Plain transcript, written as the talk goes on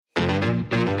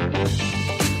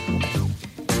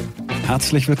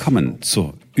Herzlich willkommen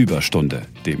zur Überstunde,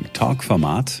 dem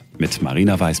Talkformat mit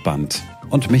Marina Weißband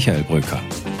und Michael Bröker.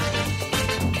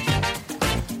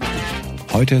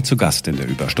 Heute zu Gast in der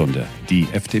Überstunde die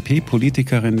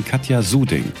FDP-Politikerin Katja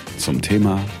Suding zum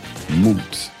Thema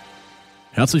Mut.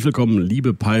 Herzlich willkommen,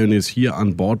 liebe Pioneers, hier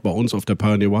an Bord bei uns auf der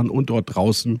Pioneer One und dort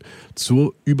draußen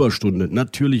zur Überstunde.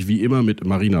 Natürlich wie immer mit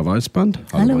Marina Weißband.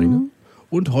 Hallo. Marina.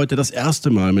 Und heute das erste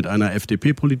Mal mit einer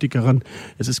FDP-Politikerin.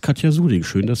 Es ist Katja Suding.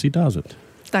 Schön, dass Sie da sind.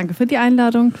 Danke für die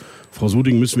Einladung. Frau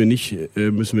Suding müssen wir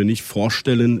nicht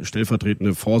vorstellen,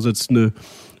 stellvertretende Vorsitzende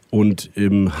und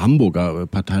Hamburger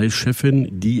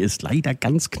Parteichefin, die es leider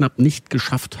ganz knapp nicht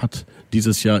geschafft hat,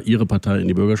 dieses Jahr ihre Partei in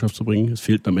die Bürgerschaft zu bringen. Es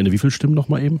fehlten am Ende wie viele Stimmen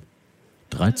nochmal eben?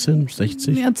 13,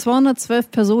 60? Ja,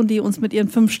 212 Personen, die uns mit ihren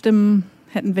 5 Stimmen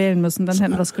hätten wählen müssen, dann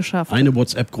hätten wir es geschafft. Eine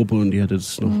WhatsApp-Gruppe und die hätte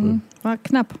es noch... War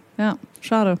knapp, ja,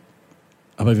 schade.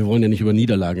 Aber wir wollen ja nicht über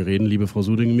Niederlagen reden, liebe Frau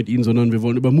Suding, mit Ihnen, sondern wir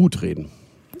wollen über Mut reden.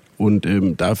 Und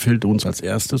da fällt uns als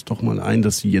erstes doch mal ein,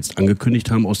 dass Sie jetzt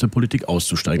angekündigt haben, aus der Politik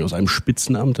auszusteigen, aus einem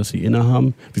Spitzenamt, das Sie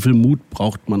innehaben. Wie viel Mut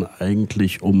braucht man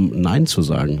eigentlich, um Nein zu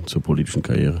sagen zur politischen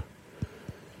Karriere?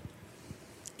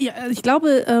 Ja, ich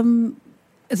glaube...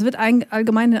 Es wird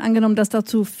allgemein angenommen, dass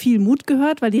dazu viel Mut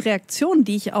gehört, weil die Reaktionen,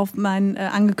 die ich auf meinen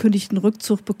angekündigten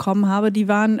Rückzug bekommen habe, die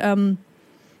waren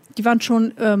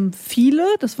schon viele.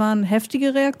 Das waren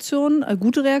heftige Reaktionen,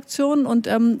 gute Reaktionen und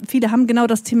viele haben genau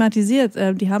das thematisiert.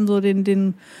 Die haben so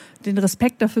den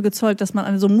Respekt dafür gezollt, dass man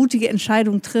eine so mutige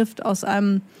Entscheidung trifft, aus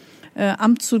einem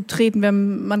Amt zu treten,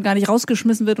 wenn man gar nicht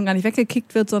rausgeschmissen wird und gar nicht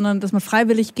weggekickt wird, sondern dass man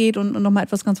freiwillig geht und nochmal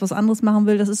etwas ganz was anderes machen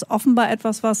will. Das ist offenbar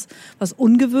etwas, was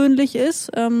ungewöhnlich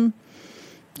ist.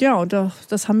 Ja, und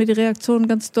das haben mir die Reaktionen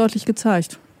ganz deutlich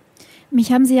gezeigt.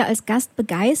 Mich haben Sie ja als Gast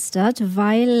begeistert,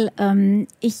 weil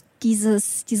ich diese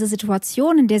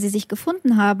Situation, in der Sie sich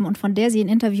gefunden haben und von der Sie in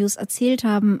Interviews erzählt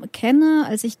haben, kenne.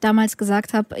 Als ich damals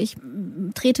gesagt habe, ich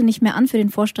trete nicht mehr an für den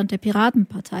Vorstand der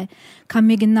Piratenpartei, kam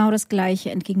mir genau das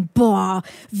Gleiche entgegen. Boah,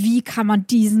 wie kann man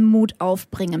diesen Mut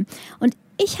aufbringen? Und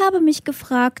ich habe mich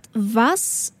gefragt,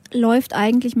 was läuft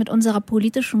eigentlich mit unserer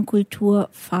politischen Kultur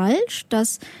falsch,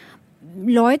 dass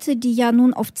Leute, die ja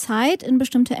nun auf Zeit in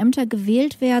bestimmte Ämter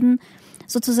gewählt werden,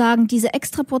 sozusagen diese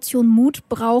extra Portion Mut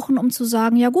brauchen, um zu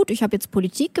sagen, ja gut, ich habe jetzt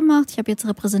Politik gemacht, ich habe jetzt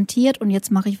repräsentiert und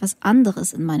jetzt mache ich was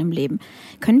anderes in meinem Leben.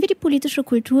 Können wir die politische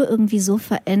Kultur irgendwie so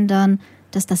verändern,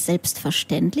 dass das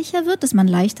selbstverständlicher wird, dass man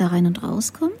leichter rein und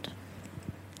rauskommt?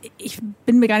 Ich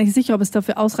bin mir gar nicht sicher, ob es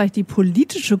dafür ausreicht, die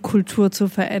politische Kultur zu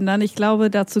verändern. Ich glaube,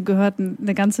 dazu gehört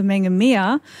eine ganze Menge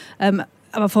mehr.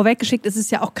 Aber vorweggeschickt, es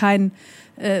ist ja auch kein...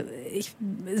 Ich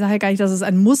sage ja gar nicht, dass es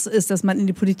ein Muss ist, dass man in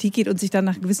die Politik geht und sich dann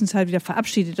nach einer gewissen Zeit wieder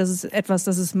verabschiedet. Das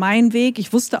ist mein Weg.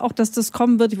 Ich wusste auch, dass das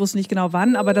kommen wird. Ich wusste nicht genau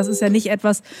wann, aber das ist ja nicht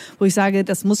etwas, wo ich sage,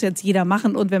 das muss jetzt jeder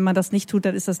machen und wenn man das nicht tut,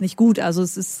 dann ist das nicht gut. Also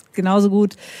es ist genauso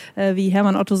gut wie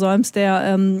Hermann Otto Solms,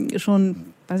 der schon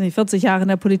 40 Jahre in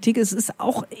der Politik ist, ist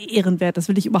auch ehrenwert. Das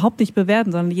will ich überhaupt nicht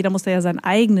bewerten, sondern jeder muss da ja seinen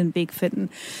eigenen Weg finden.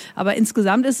 Aber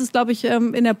insgesamt ist es, glaube ich,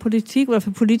 in der Politik oder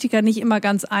für Politiker nicht immer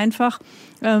ganz einfach,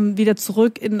 wieder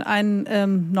zurück in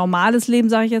ein normales Leben,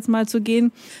 sage ich jetzt mal, zu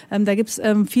gehen. Da gibt es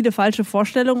viele falsche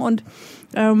Vorstellungen und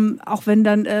auch wenn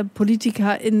dann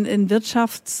Politiker in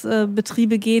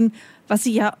Wirtschaftsbetriebe gehen, was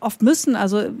sie ja oft müssen.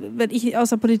 Also wenn ich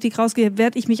aus der Politik rausgehe,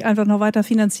 werde ich mich einfach noch weiter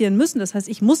finanzieren müssen. Das heißt,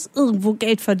 ich muss irgendwo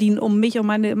Geld verdienen, um mich und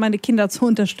meine Kinder zu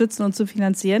unterstützen und zu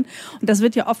finanzieren. Und das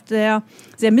wird ja oft sehr,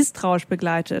 sehr misstrauisch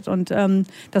begleitet. Und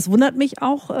das wundert mich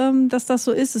auch, dass das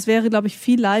so ist. Es wäre, glaube ich,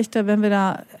 viel leichter, wenn wir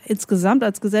da insgesamt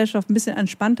als Gesellschaft ein bisschen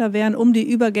entspannter wären, um die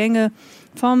Übergänge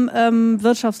vom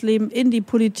Wirtschaftsleben in die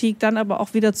Politik, dann aber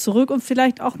auch wieder zurück und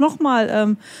vielleicht auch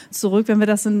nochmal zurück, wenn wir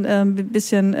das ein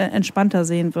bisschen entspannter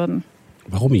sehen würden.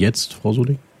 Warum jetzt, Frau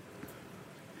Suding?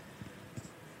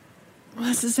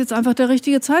 Es ist jetzt einfach der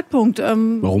richtige Zeitpunkt.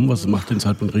 Warum? Was macht den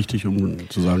Zeitpunkt richtig, um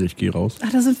zu sagen, ich gehe raus?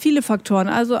 Das sind viele Faktoren.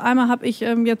 Also einmal habe ich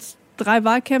jetzt 3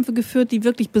 Wahlkämpfe geführt, die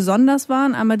wirklich besonders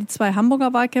waren. Einmal die 2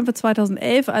 Hamburger Wahlkämpfe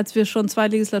 2011, als wir schon 2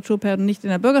 Legislaturperioden nicht in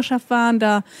der Bürgerschaft waren.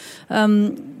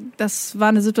 Das war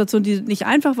eine Situation, die nicht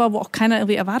einfach war, wo auch keiner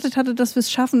irgendwie erwartet hatte, dass wir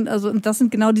es schaffen. Also das sind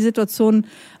genau die Situationen,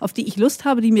 auf die ich Lust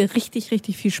habe, die mir richtig,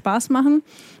 richtig viel Spaß machen.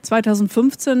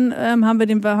 2015 haben wir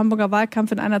den Hamburger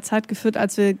Wahlkampf in einer Zeit geführt,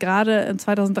 als wir gerade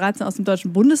 2013 aus dem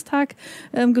Deutschen Bundestag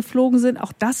geflogen sind.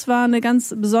 Auch das war eine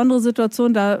ganz besondere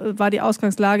Situation. Da war die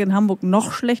Ausgangslage in Hamburg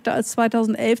noch schlechter als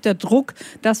 2011. Der Druck,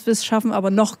 dass wir es schaffen,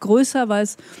 aber noch größer, weil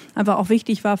es einfach auch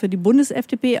wichtig war für die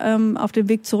Bundes-FDP auf dem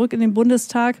Weg zurück in den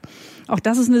Bundestag. Auch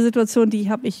das ist eine Situation, die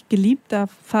habe ich geliebt. Da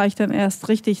fahre ich dann erst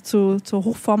richtig zur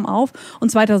Hochform auf. Und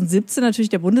 2017 natürlich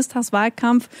der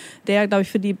Bundestagswahlkampf, der, glaube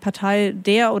ich, für die Partei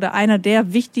einer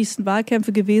der wichtigsten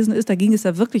Wahlkämpfe gewesen ist. Da ging es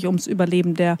ja wirklich ums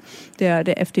Überleben der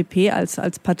FDP als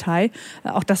Partei.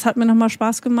 Auch das hat mir nochmal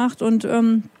Spaß gemacht. Und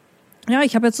ja,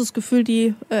 ich habe jetzt das Gefühl,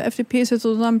 die FDP ist jetzt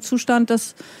so in einem Zustand,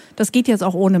 das geht jetzt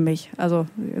auch ohne mich. Also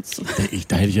jetzt.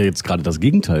 Da hätte ich ja jetzt gerade das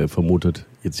Gegenteil vermutet.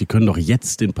 Sie können doch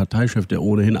jetzt den Parteichef, der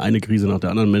ohnehin eine Krise nach der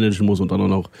anderen managen muss und dann auch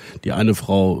noch die eine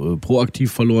Frau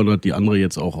proaktiv verloren hat, die andere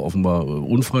jetzt auch offenbar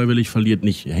unfreiwillig verliert,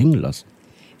 nicht hängen lassen.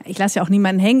 Ich lasse ja auch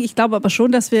niemanden hängen. Ich glaube aber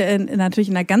schon, dass wir natürlich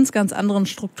in einer ganz, ganz anderen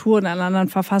Struktur, in einer anderen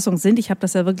Verfassung sind. Ich habe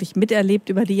das ja wirklich miterlebt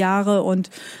über die Jahre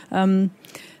und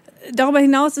darüber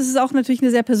hinaus ist es auch natürlich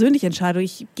eine sehr persönliche Entscheidung.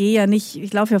 Ich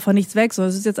laufe ja von nichts weg, sondern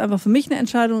es ist jetzt einfach für mich eine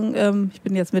Entscheidung. Ich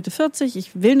bin jetzt Mitte 40,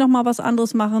 ich will noch mal was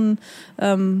anderes machen.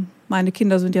 Meine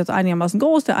Kinder sind jetzt einigermaßen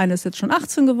groß. Der eine ist jetzt schon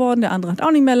 18 geworden, der andere hat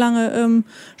auch nicht mehr lange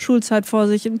Schulzeit vor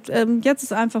sich. Und jetzt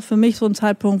ist einfach für mich so ein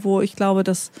Zeitpunkt, wo ich glaube,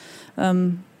 dass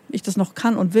ich das noch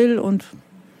kann und will. Und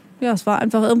ja, es war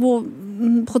einfach irgendwo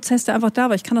ein Prozess, der einfach da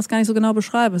war. Ich kann das gar nicht so genau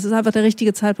beschreiben. Es ist einfach der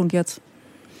richtige Zeitpunkt jetzt.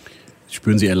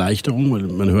 Spüren Sie Erleichterung?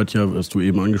 Man hört ja, was du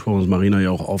eben angesprochen hast, Marina, ja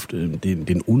auch oft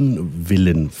den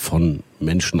Unwillen von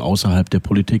Menschen außerhalb der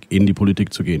Politik in die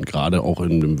Politik zu gehen. Gerade auch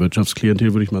in dem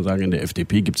Wirtschaftsklientel, würde ich mal sagen, in der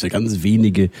FDP gibt es ja ganz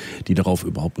wenige, die darauf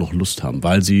überhaupt noch Lust haben,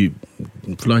 weil sie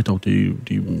vielleicht auch die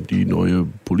neue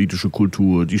politische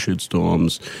Kultur, die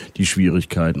Shitstorms, die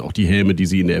Schwierigkeiten, auch die Häme, die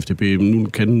sie in der FDP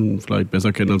nun kennen, vielleicht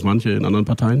besser kennen als manche in anderen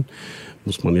Parteien,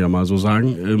 muss man ja mal so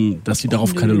sagen, dass sie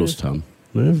darauf keine Lust haben.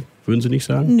 Ne? Würden Sie nicht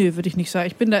sagen? Nö, würde ich nicht sagen.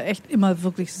 Ich bin da echt immer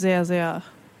wirklich sehr, sehr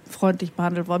freundlich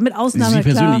behandelt worden. Mit Ausnahme, Sie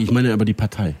persönlich, klar, ich meine aber die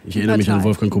Partei. Ich erinnere mich an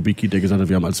Wolfgang Kubicki, der gesagt hat,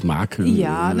 wir haben als Marke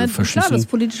verschissen. Klar, das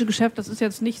politische Geschäft, das ist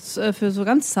jetzt nichts für so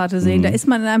ganz zarte Seelen. Da ist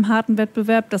man in einem harten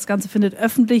Wettbewerb. Das Ganze findet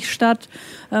öffentlich statt.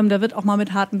 Da wird auch mal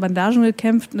mit harten Bandagen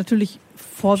gekämpft. Natürlich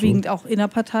vorwiegend auch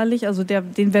innerparteilich. Also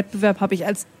den Wettbewerb habe ich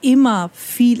als immer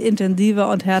viel intensiver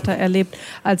und härter erlebt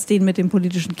als den mit dem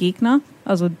politischen Gegner.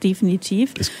 Also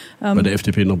definitiv. Ist bei der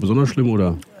FDP noch besonders schlimm,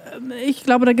 oder? Ich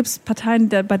glaube, da gibt es Parteien,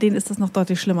 bei denen ist das noch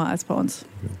deutlich schlimmer als bei uns,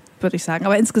 würde ich sagen.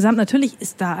 Aber insgesamt natürlich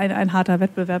ist da ein harter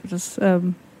Wettbewerb. Das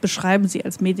beschreiben Sie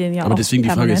als Medien ja auch. Aber deswegen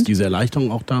permanent. Die Frage, ist diese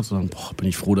Erleichterung auch da? Zu sagen, bin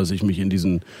ich froh, dass ich mich in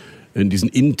diesen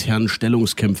internen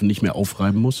Stellungskämpfen nicht mehr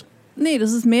aufreiben muss? Nee,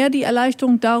 das ist mehr die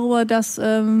Erleichterung darüber, dass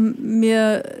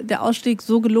mir der Ausstieg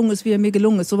so gelungen ist, wie er mir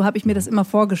gelungen ist. So habe ich mir das immer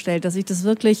vorgestellt, dass ich das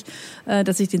wirklich,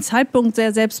 dass ich den Zeitpunkt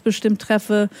sehr selbstbestimmt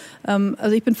treffe.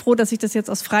 Also ich bin froh, dass ich das jetzt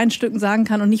aus freien Stücken sagen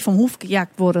kann und nicht vom Hof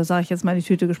gejagt wurde, sage ich jetzt mal in die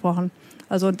Tüte gesprochen.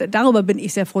 Also darüber bin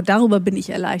ich sehr froh, darüber bin ich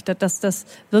erleichtert, dass das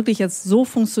wirklich jetzt so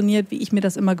funktioniert, wie ich mir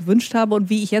das immer gewünscht habe und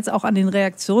wie ich jetzt auch an den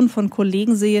Reaktionen von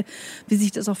Kollegen sehe, wie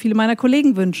sich das auch viele meiner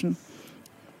Kollegen wünschen.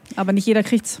 Aber nicht jeder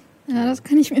kriegt's. Ja, das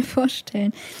kann ich mir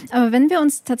vorstellen. Aber wenn wir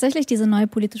uns tatsächlich diese neue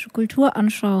politische Kultur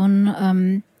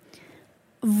anschauen,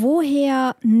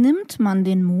 woher nimmt man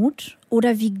den Mut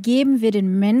oder wie geben wir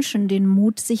den Menschen den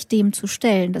Mut, sich dem zu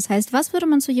stellen? Das heißt, was würde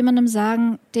man zu jemandem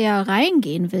sagen, der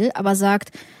reingehen will, aber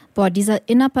sagt, dieser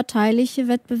innerparteiliche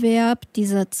Wettbewerb,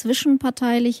 dieser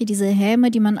zwischenparteiliche, diese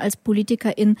Häme, die man als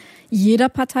Politiker in jeder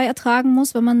Partei ertragen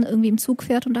muss, wenn man irgendwie im Zug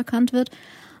fährt und erkannt wird.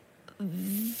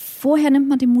 Woher nimmt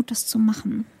man den Mut, das zu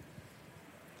machen?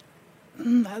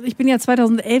 Also ich bin ja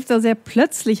 2011 da sehr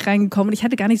plötzlich reingekommen. Ich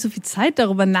hatte gar nicht so viel Zeit,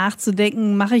 darüber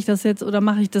nachzudenken, mache ich das jetzt oder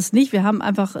mache ich das nicht. Wir haben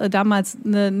einfach damals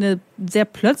eine sehr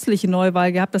plötzliche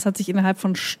Neuwahl gehabt. Das hat sich innerhalb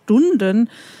von Stunden,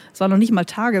 es waren noch nicht mal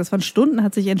Tage, das waren Stunden,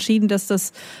 hat sich entschieden, dass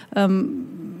das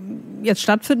jetzt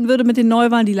stattfinden würde mit den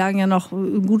Neuwahlen. Die lagen ja noch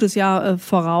ein gutes Jahr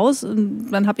voraus.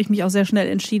 Und dann habe ich mich auch sehr schnell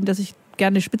entschieden, dass ich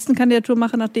gerne eine Spitzenkandidatur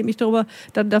mache, nachdem ich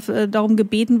darum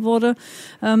gebeten wurde.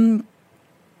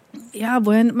 Ja,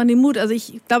 woher nimmt man den Mut? Also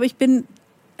ich glaube, habe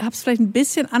es vielleicht ein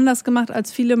bisschen anders gemacht als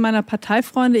viele meiner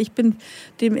Parteifreunde. Ich bin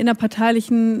dem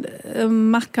innerparteilichen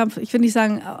Machtkampf, ich will nicht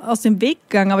sagen, aus dem Weg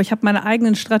gegangen, aber ich habe meine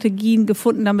eigenen Strategien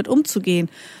gefunden, damit umzugehen.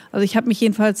 Also ich habe mich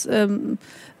jedenfalls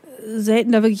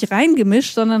selten da wirklich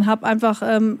reingemischt, sondern habe einfach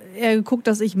eher geguckt,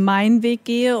 dass ich meinen Weg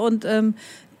gehe und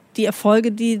die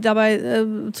Erfolge, die dabei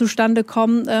zustande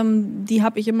kommen, die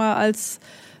habe ich immer als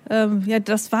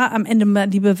das war am Ende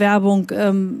die Bewerbung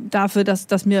dafür,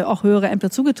 dass mir auch höhere Ämter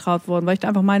zugetraut wurden, weil ich da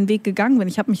einfach meinen Weg gegangen bin.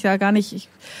 Ich habe mich da gar nicht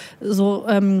so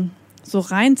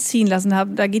reinziehen lassen.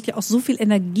 Da geht ja auch so viel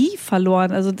Energie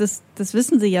verloren. Also das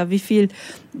wissen Sie ja, wie viel,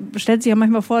 stellt sich ja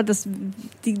manchmal vor, dass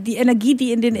die Energie,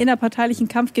 die in den innerparteilichen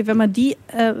Kampf geht, wenn man die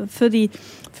für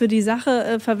die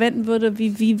Sache verwenden würde,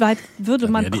 wie weit würde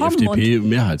man kommen? Die FDP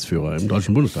Mehrheitsführer im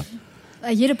Deutschen Bundestag.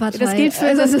 Jede Partei. Das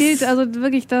gilt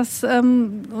wirklich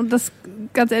und das,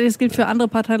 ganz ehrlich, das gilt für andere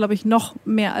Parteien, glaube ich, noch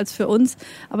mehr als für uns.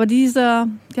 Aber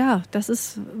das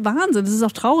ist Wahnsinn. Das ist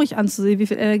auch traurig anzusehen, wie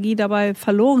viel Energie dabei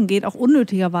verloren geht, auch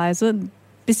unnötigerweise.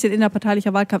 Ein bisschen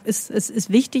innerparteilicher Wahlkampf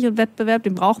ist wichtig und Wettbewerb,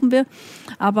 den brauchen wir.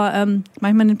 Aber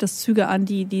manchmal nimmt das Züge an,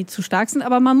 die zu stark sind.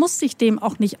 Aber man muss sich dem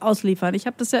auch nicht ausliefern. Ich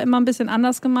habe das ja immer ein bisschen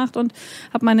anders gemacht und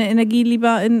habe meine Energie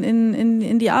lieber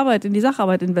in die Arbeit, in die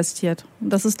Sacharbeit investiert.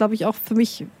 Und das ist, glaube ich, auch für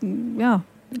mich,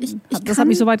 das hat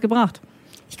mich so weit gebracht.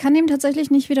 Ich kann dem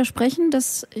tatsächlich nicht widersprechen.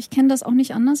 Ich kenne das auch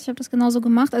nicht anders. Ich habe das genauso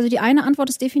gemacht. Also die eine Antwort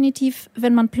ist definitiv,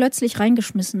 wenn man plötzlich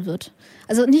reingeschmissen wird.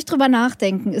 Also nicht drüber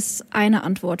nachdenken ist eine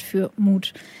Antwort für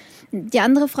Mut. Die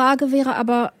andere Frage wäre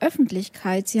aber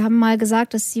Öffentlichkeit. Sie haben mal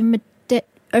gesagt, dass Sie mit der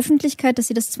Öffentlichkeit, dass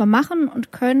Sie das zwar machen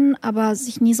und können, aber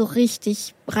sich nie so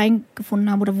richtig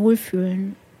reingefunden haben oder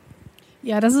wohlfühlen.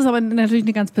 Ja, das ist aber natürlich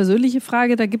eine ganz persönliche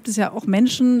Frage. Da gibt es ja auch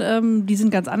Menschen, die sind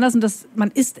ganz anders und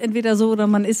man ist entweder so oder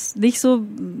man ist nicht so,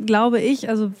 glaube ich.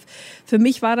 Also für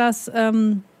mich war das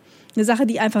eine Sache,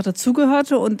 die einfach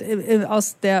dazugehörte und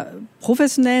aus der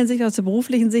professionellen Sicht, aus der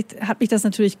beruflichen Sicht hat mich das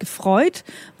natürlich gefreut,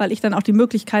 weil ich dann auch die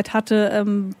Möglichkeit hatte,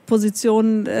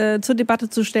 Positionen zur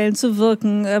Debatte zu stellen, zu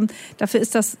wirken. Dafür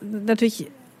ist das natürlich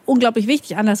unglaublich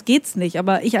wichtig, anders geht's nicht.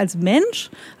 Aber ich als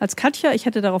Mensch, als Katja, ich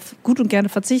hätte darauf gut und gerne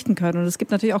verzichten können. Und es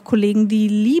gibt natürlich auch Kollegen, die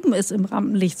lieben es, im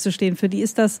Rampenlicht zu stehen. Für die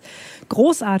ist das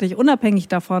großartig, unabhängig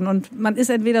davon. Und man ist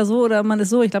entweder so oder man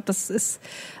ist so. Ich glaube, das ist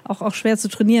auch schwer zu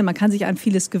trainieren. Man kann sich an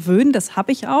vieles gewöhnen. Das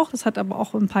habe ich auch. Das hat aber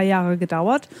auch ein paar Jahre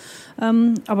gedauert.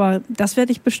 Aber das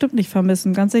werde ich bestimmt nicht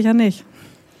vermissen. Ganz sicher nicht.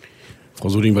 Frau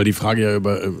Suding, weil die Frage ja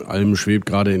über allem schwebt,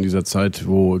 gerade in dieser Zeit,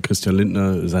 wo Christian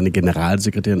Lindner seine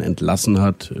Generalsekretärin entlassen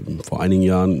hat, vor einigen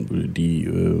Jahren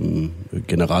die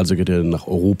Generalsekretärin nach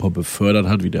Europa befördert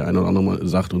hat, wie der eine oder andere mal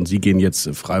sagt, und Sie gehen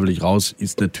jetzt freiwillig raus,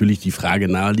 ist natürlich die Frage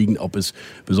naheliegend, ob es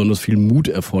besonders viel Mut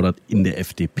erfordert, in der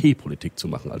FDP Politik zu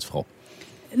machen als Frau.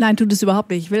 Nein, tut es überhaupt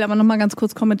nicht. Ich will aber noch mal ganz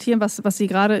kurz kommentieren, was Sie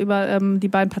gerade über die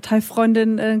beiden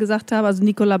Parteifreundinnen gesagt haben. Also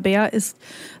Nicola Beer ist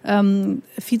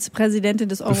Vizepräsidentin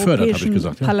des Europäischen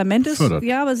Parlaments. Befördert.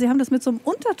 Ja, aber Sie haben das mit so einem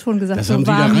Unterton gesagt. Das haben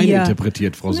Sie da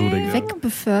reininterpretiert, Frau Suding.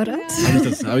 Wegbefördert.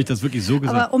 Habe ich das wirklich so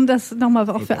gesagt? Aber um das nochmal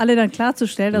auch für alle dann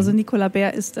klarzustellen, also Nicola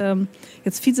Beer ist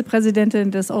jetzt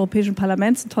Vizepräsidentin des Europäischen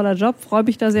Parlaments. Ein toller Job, freue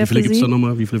mich da sehr für Sie. Wie viele gibt es da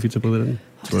nochmal? Wie viele Vizepräsidenten?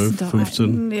 12,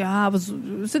 15? Ja, aber es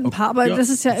sind ein paar. Aber das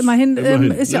ist ja immerhin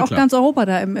ist ja auch klar. Ganz Europa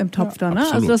da im Topf da. Ne?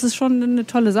 Also das ist schon eine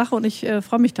tolle Sache und ich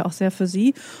freue mich da auch sehr für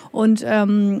Sie. Und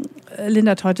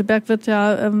Linda Teuteberg kehrt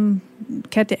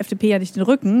der FDP ja nicht den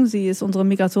Rücken. Sie ist unsere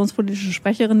migrationspolitische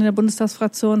Sprecherin in der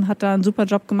Bundestagsfraktion, hat da einen super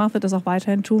Job gemacht, wird das auch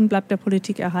weiterhin tun, bleibt der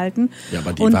Politik erhalten. Ja,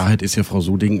 aber die Wahrheit ist ja, Frau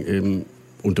Suding,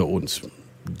 unter uns.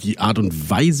 Die Art und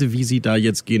Weise, wie sie da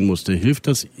jetzt gehen musste, hilft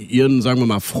das Ihren, sagen wir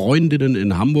mal, Freundinnen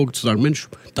in Hamburg zu sagen, Mensch,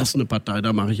 das ist eine Partei,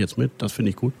 da mache ich jetzt mit, das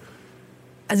finde ich gut?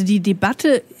 Also die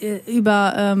Debatte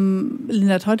über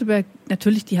Linda Teuteberg,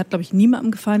 natürlich, die hat, glaube ich,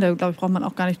 niemandem gefallen. Da, glaube ich, braucht man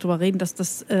auch gar nicht drüber reden, dass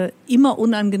das immer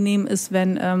unangenehm ist,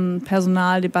 wenn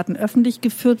Personaldebatten öffentlich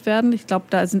geführt werden. Ich glaube,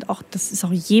 das ist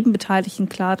auch jedem Beteiligten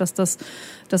klar, dass das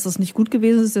nicht gut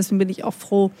gewesen ist. Deswegen bin ich auch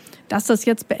froh, dass das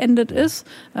jetzt beendet ist.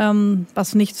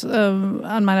 Was nichts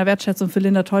an meiner Wertschätzung für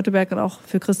Linda Teuteberg und auch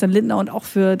für Christian Lindner und auch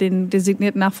für den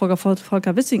designierten Nachfolger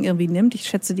Volker Wissing irgendwie nimmt. Ich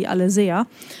schätze die alle sehr.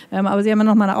 Aber Sie haben ja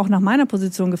nochmal auch nach meiner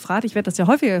Position gefragt. Ich werde das ja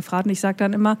häufiger gefragt und ich sage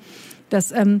dann immer,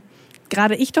 dass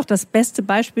gerade ich doch das beste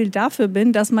Beispiel dafür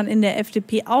bin, dass man in der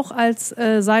FDP auch als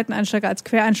Seiteneinsteiger, als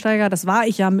Quereinsteiger, das war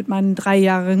ich ja mit meinen 3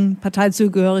 Jahren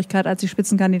Parteizugehörigkeit, als ich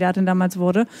Spitzenkandidatin damals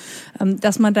wurde,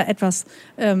 dass man da etwas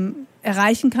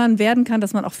erreichen kann, werden kann,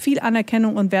 dass man auch viel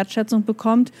Anerkennung und Wertschätzung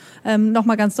bekommt.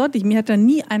 Nochmal ganz deutlich, mir hat da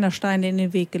nie einer Stein in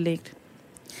den Weg gelegt.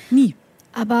 Nie.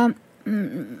 Aber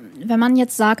wenn man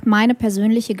jetzt sagt, meine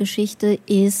persönliche Geschichte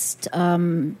ist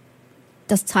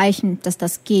das Zeichen, dass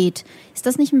das geht, ist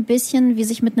das nicht ein bisschen wie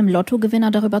sich mit einem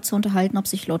Lottogewinner darüber zu unterhalten, ob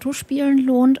sich Lotto spielen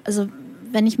lohnt? Also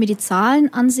wenn ich mir die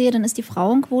Zahlen ansehe, dann ist die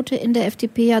Frauenquote in der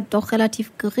FDP ja doch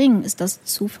relativ gering. Ist das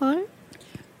Zufall?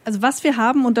 Also was wir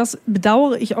haben, und das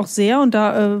bedauere ich auch sehr, und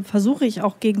da versuche ich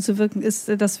auch gegenzuwirken,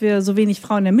 ist, dass wir so wenig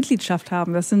Frauen in der Mitgliedschaft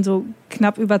haben. Das sind so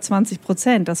knapp über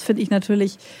 20%. Das finde ich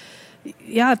natürlich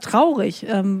traurig.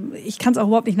 Ich kann es auch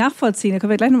überhaupt nicht nachvollziehen. Da können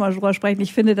wir gleich nochmal drüber sprechen.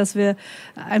 Ich finde, dass wir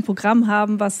ein Programm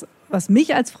haben, was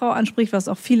mich als Frau anspricht, was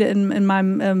auch viele in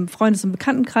meinem Freundes- und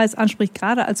Bekanntenkreis anspricht,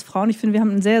 gerade als Frauen. Ich finde, wir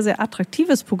haben ein sehr, sehr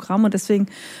attraktives Programm und deswegen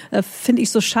finde ich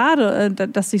es so schade,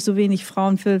 dass sich so wenig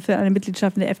Frauen für eine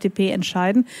Mitgliedschaft in der FDP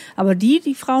entscheiden. Aber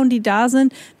die Frauen, die da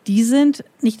sind, die sind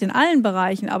nicht in allen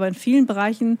Bereichen, aber in vielen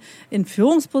Bereichen in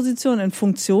Führungspositionen, in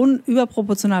Funktionen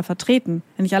überproportional vertreten.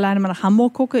 Wenn ich alleine mal nach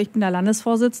Hamburg gucke, ich bin da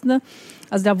Landesvorsitzende,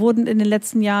 also da wurden in den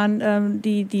letzten Jahren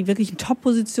die wirklichen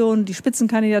Top-Positionen, die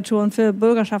Spitzenkandidaturen für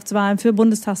Bürgerschaftswahlen, für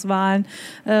Bundestagswahlen,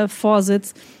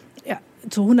 Vorsitz,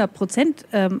 zu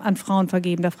 100% an Frauen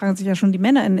vergeben. Da fragen sich ja schon die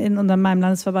Männer in meinem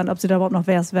Landesverband, ob sie da überhaupt noch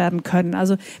werden können.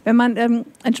 Also wenn man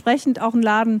entsprechend auch einen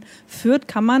Laden führt,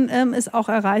 kann man es auch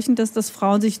erreichen, dass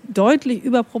Frauen sich deutlich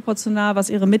überproportional,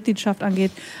 was ihre Mitgliedschaft angeht,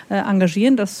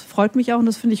 engagieren. Das freut mich auch und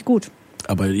das finde ich gut.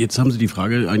 Aber jetzt haben Sie die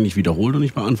Frage eigentlich wiederholt und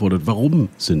nicht beantwortet. Warum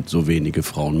sind so wenige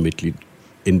Frauen Mitglied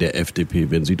in der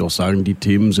FDP, wenn Sie doch sagen, die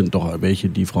Themen sind doch welche,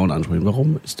 die Frauen ansprechen?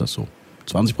 Warum ist das so?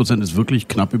 20% ist wirklich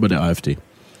knapp über der AfD.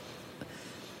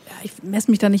 Ich messe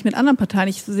mich da nicht mit anderen Parteien.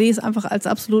 Ich sehe es einfach als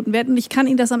absoluten Wert und ich kann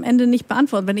Ihnen das am Ende nicht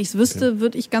beantworten. Wenn ich es wüsste,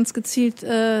 würde ich ganz gezielt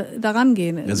daran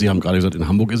gehen. Ja, Sie haben gerade gesagt, in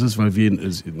Hamburg ist es, weil wir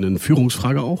eine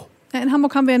Führungsfrage auch? Ja, in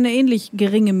Hamburg haben wir eine ähnlich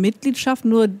geringe Mitgliedschaft,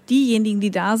 nur diejenigen, die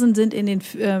da sind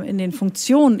in den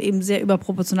Funktionen eben sehr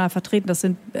überproportional vertreten. Das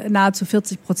sind nahezu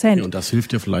 40%. Ja, und das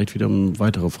hilft ja vielleicht wieder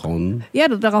weitere Frauen. Ja,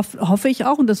 darauf hoffe ich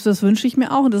auch und das wünsche ich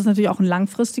mir auch. Und das ist natürlich auch ein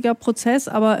langfristiger Prozess.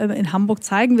 Aber in Hamburg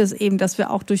zeigen wir es eben, dass wir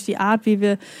auch durch die Art, wie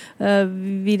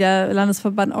der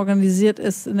Landesverband organisiert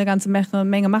ist, eine ganze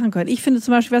Menge machen können. Ich finde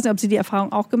zum Beispiel, ich weiß nicht, ob Sie die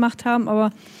Erfahrung auch gemacht haben,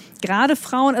 aber gerade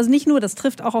Frauen, also nicht nur, das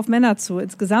trifft auch auf Männer zu,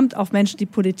 insgesamt auf Menschen, die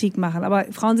Politik machen. Aber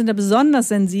Frauen sind da besonders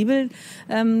sensibel,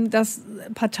 dass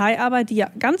Parteiarbeit, die ja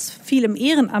ganz viel im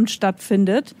Ehrenamt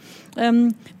stattfindet,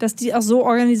 dass die auch so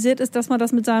organisiert ist, dass man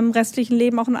das mit seinem restlichen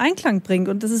Leben auch in Einklang bringt.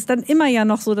 Und das ist dann immer ja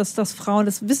noch so, dass Frauen,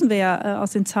 das wissen wir ja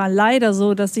aus den Zahlen leider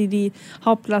so, dass sie die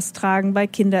Hauptlast tragen bei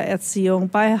Kindererziehung,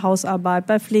 bei Hausarbeit,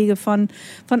 bei Pflege von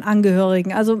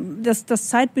Angehörigen. Also das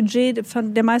Zeitbudget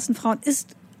der meisten Frauen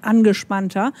ist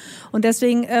angespannter. Und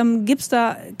deswegen gibt's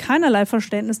da keinerlei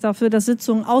Verständnis dafür, dass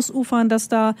Sitzungen ausufern, dass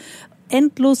da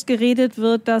endlos geredet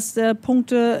wird, dass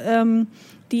Punkte,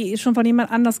 die schon von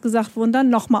jemand anders gesagt wurden, dann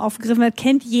nochmal aufgegriffen wird.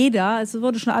 Kennt jeder. Es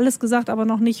wurde schon alles gesagt, aber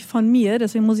noch nicht von mir.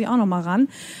 Deswegen muss ich auch nochmal ran.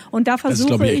 Und da versuche ich... Das ist,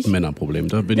 glaube ich, echt ein Männerproblem.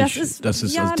 Das ist also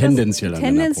tendenziell ein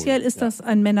Männerproblem. Tendenziell ist das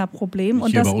ein Männerproblem.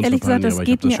 Und das, ehrlich gesagt, das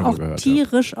geht mir auch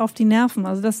tierisch auf die Nerven.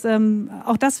 Also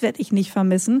auch das werde ich nicht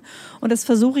vermissen. Und das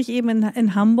versuche ich eben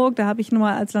in Hamburg. Da habe ich nun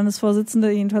mal als Landesvorsitzende,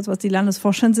 jedenfalls was die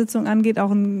Landesvorstandssitzung angeht,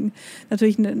 auch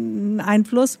natürlich einen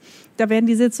Einfluss. Da werden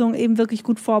die Sitzungen eben wirklich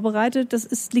gut vorbereitet.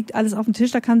 Liegt alles auf dem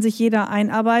Tisch, da kann sich jeder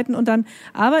einarbeiten. Und dann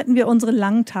arbeiten wir unsere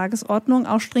langen Tagesordnungen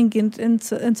auch stringent in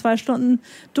 2 Stunden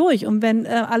durch. Und wenn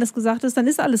alles gesagt ist, dann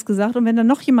ist alles gesagt. Und wenn dann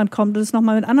noch jemand kommt und es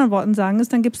nochmal mit anderen Worten sagen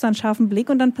ist, dann gibt es da einen scharfen Blick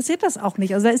und dann passiert das auch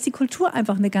nicht. Also da ist die Kultur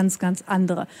einfach eine ganz, ganz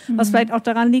andere. Was vielleicht auch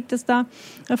daran liegt, dass da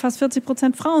fast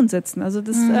 40% Frauen sitzen. Also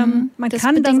man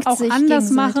kann das auch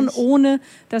anders machen, ohne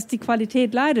dass die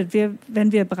Qualität leidet.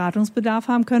 Wenn wir Beratungsbedarf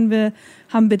haben,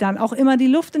 haben wir dann auch immer die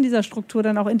Luft in dieser Struktur,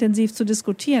 dann auch intensiv zu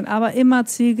diskutieren, aber immer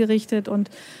zielgerichtet und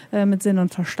mit Sinn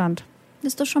und Verstand.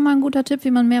 Das ist doch schon mal ein guter Tipp,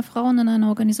 wie man mehr Frauen in eine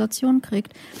Organisation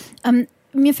kriegt.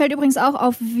 Mir fällt übrigens auch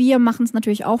auf, wir machen es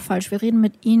natürlich auch falsch. Wir reden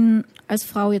mit Ihnen als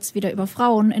Frau jetzt wieder über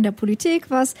Frauen in der Politik,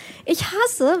 was ich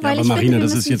hasse, weil ich finde, wir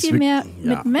müssen viel mehr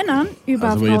mit Männern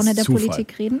über Frauen in der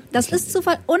Politik reden. Das ist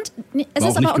Zufall und es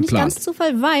ist aber auch nicht ganz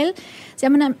Zufall, weil Sie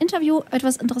haben in einem Interview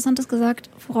etwas Interessantes gesagt,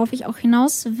 worauf ich auch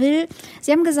hinaus will.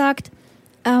 Sie haben gesagt,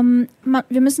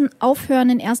 wir müssen aufhören,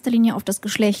 in erster Linie auf das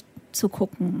Geschlecht zu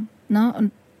gucken. Ne?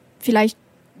 Und vielleicht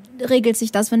regelt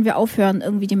sich das, wenn wir aufhören,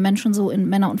 irgendwie die Menschen so in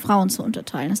Männer und Frauen zu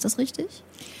unterteilen. Ist das richtig?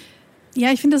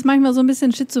 Ja, ich finde das manchmal so ein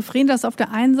bisschen schizophren, dass auf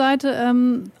der einen Seite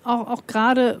auch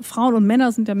gerade Frauen und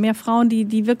Männer, sind ja mehr Frauen,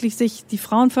 die wirklich sich die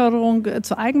Frauenförderung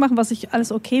zu eigen machen, was ich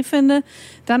alles okay finde,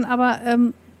 dann aber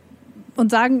und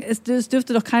sagen, es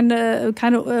dürfte doch keine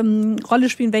Rolle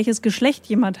spielen, welches Geschlecht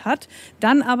jemand hat,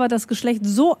 dann aber das Geschlecht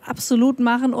so absolut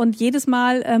machen und jedes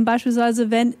Mal beispielsweise,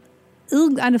 wenn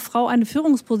irgendeine Frau eine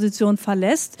Führungsposition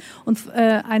verlässt und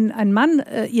ein Mann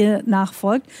ihr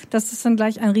nachfolgt, dass das dann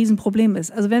gleich ein Riesenproblem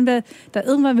ist. Also wenn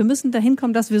wir müssen dahin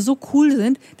kommen, dass wir so cool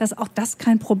sind, dass auch das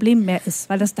kein Problem mehr ist,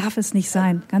 weil das darf es nicht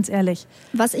sein, ganz ehrlich.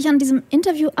 Was ich an diesem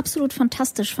Interview absolut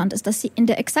fantastisch fand, ist, dass Sie in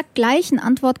der exakt gleichen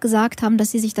Antwort gesagt haben,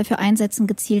 dass Sie sich dafür einsetzen,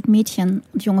 gezielt Mädchen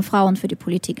und junge Frauen für die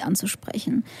Politik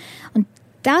anzusprechen. Und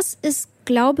das ist,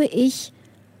 glaube ich,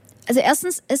 also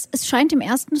erstens, es scheint im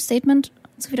ersten Statement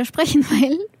zu widersprechen,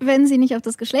 weil wenn Sie nicht auf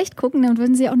das Geschlecht gucken, dann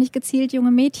würden Sie auch nicht gezielt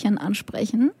junge Mädchen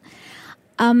ansprechen.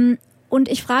 Und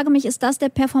ich frage mich, ist das der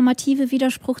performative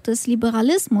Widerspruch des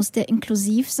Liberalismus, der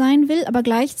inklusiv sein will, aber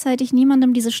gleichzeitig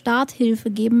niemandem diese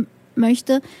Starthilfe geben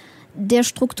möchte, der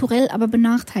strukturell aber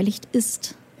benachteiligt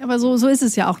ist? Aber so ist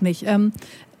es ja auch nicht.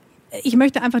 ich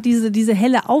möchte einfach diese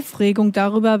helle Aufregung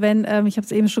darüber, wenn, ich habe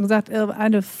es eben schon gesagt,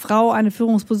 eine Frau eine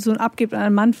Führungsposition abgibt und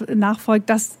ein Mann nachfolgt,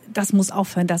 das muss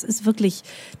aufhören. Das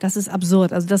ist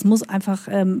absurd. Also das muss einfach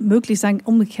möglich sein.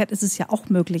 Umgekehrt ist es ja auch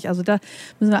möglich. Also da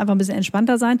müssen wir einfach ein bisschen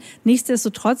entspannter sein.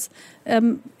 Nichtsdestotrotz,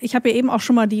 ich habe ja eben auch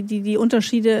schon mal die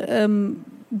Unterschiede,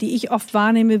 die ich oft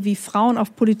wahrnehme, wie Frauen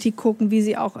auf Politik gucken, wie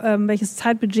sie auch, welches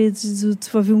Zeitbudget sie so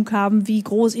zur Verfügung haben, wie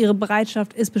groß ihre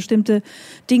Bereitschaft ist, bestimmte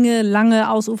Dinge,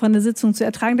 lange ausufernde Sitzungen zu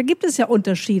ertragen. Da gibt es ja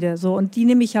Unterschiede, so. Und die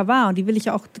nehme ich ja wahr und die will ich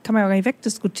ja auch, kann man ja gar nicht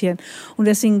wegdiskutieren. Und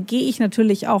deswegen gehe ich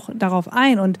natürlich auch darauf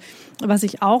ein. Und was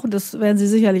ich auch, das werden Sie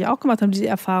sicherlich auch gemacht haben, diese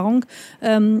Erfahrung,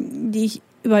 die ich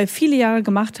über viele Jahre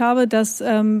gemacht habe, dass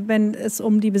wenn es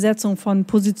um die Besetzung von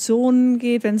Positionen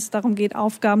geht, wenn es darum geht,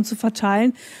 Aufgaben zu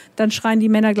verteilen, dann schreien die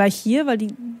Männer gleich hier, weil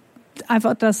die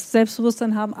einfach das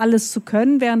Selbstbewusstsein haben, alles zu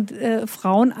können, während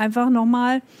Frauen einfach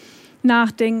nochmal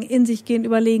nachdenken, in sich gehen,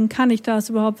 überlegen, kann ich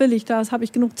das überhaupt, will ich das, habe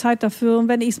ich genug Zeit dafür und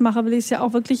wenn ich es mache, will ich es ja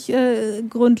auch wirklich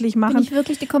gründlich machen. Bin ich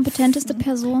wirklich die kompetenteste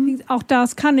Person? Auch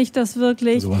das, kann ich das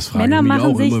wirklich? Sowas fragen Männer mich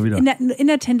machen auch sich immer wieder. in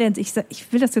der Tendenz,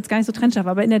 ich will das jetzt gar nicht so trennscharf,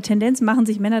 aber in der Tendenz machen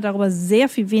sich Männer darüber sehr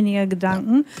viel weniger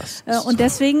Gedanken. Ja, und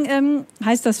deswegen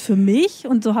heißt das für mich,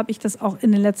 und so habe ich das auch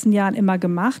in den letzten Jahren immer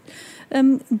gemacht,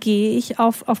 gehe ich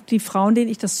auf die Frauen, denen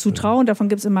ich das zutraue, und davon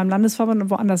gibt es in meinem Landesverband und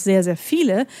woanders sehr, sehr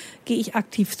viele, gehe ich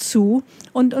aktiv zu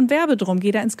und werbe drum,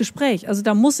 gehe da ins Gespräch. Also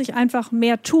da muss ich einfach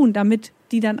mehr tun, damit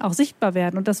die dann auch sichtbar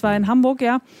werden. Und das war in Hamburg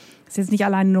ja, ist jetzt nicht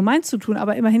alleine nur meins zu tun,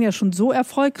 aber immerhin ja schon so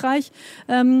erfolgreich.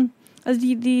 Also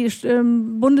die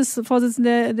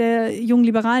Bundesvorsitzende der Jungen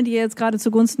Liberalen, die jetzt gerade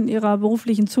zugunsten ihrer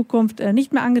beruflichen Zukunft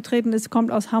nicht mehr angetreten ist,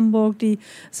 kommt aus Hamburg. Die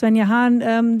Svenja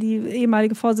Hahn, die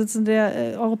ehemalige Vorsitzende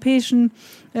der europäischen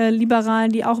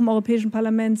Liberalen, die auch im Europäischen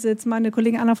Parlament sitzt. Meine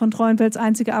Kollegin Anna von Treuenfels,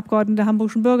 einzige Abgeordnete der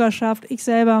hamburgischen Bürgerschaft. Ich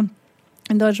selber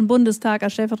im Deutschen Bundestag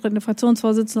als stellvertretende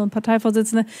Fraktionsvorsitzende und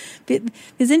Parteivorsitzende.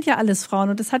 Wir sind ja alles Frauen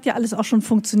und das hat ja alles auch schon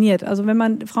funktioniert. Also wenn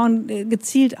man Frauen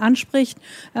gezielt anspricht,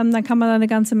 dann kann man da eine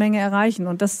ganze Menge erreichen.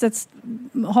 Und das setzt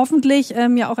hoffentlich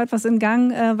ja auch etwas in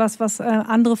Gang, was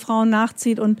andere Frauen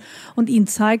nachzieht und ihnen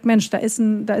zeigt, Mensch, da ist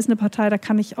eine Partei, da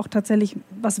kann ich auch tatsächlich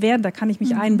was werden, da kann ich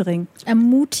mich einbringen.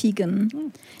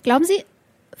 Ermutigen. Glauben Sie,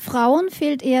 Frauen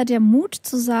fehlt eher der Mut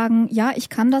zu sagen, ja, ich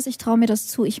kann das, ich traue mir das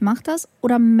zu, ich mache das?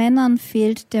 Oder Männern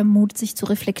fehlt der Mut, sich zu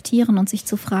reflektieren und sich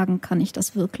zu fragen, kann ich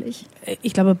das wirklich?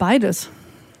 Ich glaube beides.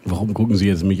 Warum gucken Sie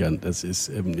jetzt mich an? Das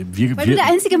ist weil du der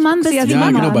einzige Mann bist. Ja,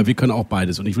 genau, aber wir können auch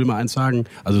beides. Und ich will mal eins sagen,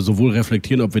 also sowohl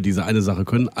reflektieren, ob wir diese eine Sache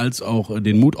können, als auch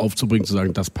den Mut aufzubringen, zu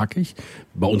sagen, das packe ich.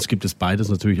 Bei uns gibt es beides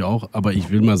natürlich auch. Aber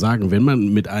ich will mal sagen, wenn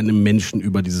man mit einem Menschen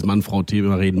über dieses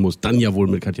Mann-Frau-Thema reden muss, dann ja wohl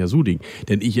mit Katja Suding.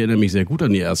 Denn ich erinnere mich sehr gut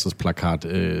an ihr erstes Plakat,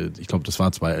 ich glaube, das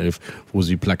war 2011, wo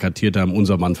sie plakatiert haben,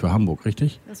 unser Mann für Hamburg,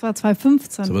 richtig? Das war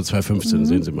 2015. Das war 2015,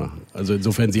 sehen Sie mal. Also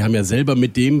insofern, Sie haben ja selber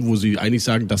mit dem, wo Sie eigentlich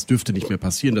sagen, das dürfte nicht mehr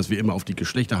passieren, dass wir immer auf die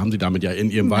Geschlechter, haben Sie damit ja in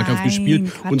Ihrem Wahlkampf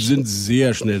gespielt. Quatsch. Und sind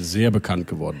sehr schnell sehr bekannt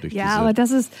geworden durch diese. Ja, aber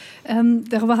das ist,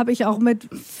 darüber habe ich auch mit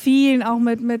vielen, auch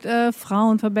mit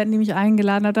Frauenverbänden, die mich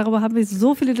eingeladen haben, darüber habe ich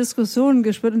so viele Diskussionen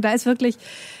gespürt und da ist wirklich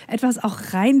etwas auch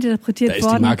reininterpretiert worden. Da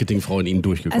ist die Marketingfrau in Ihnen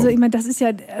durchgekommen. Also ich meine, das ist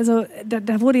ja, also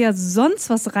da wurde ja sonst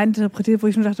was reininterpretiert, wo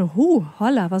ich nur dachte,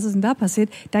 holla, was ist denn da passiert?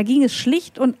 Da ging es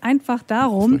schlicht und einfach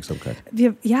darum,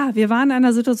 wir waren in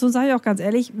einer Situation, sage ich auch ganz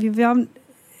ehrlich, wir haben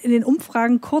in den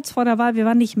Umfragen kurz vor der Wahl, wir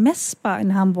waren nicht messbar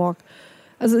in Hamburg.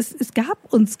 Also es gab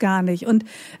uns gar nicht. Und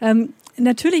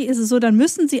natürlich ist es so, dann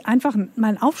müssen sie einfach mal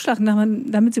einen Aufschlag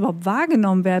machen, damit sie überhaupt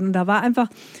wahrgenommen werden. Und da war einfach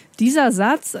dieser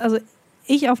Satz, also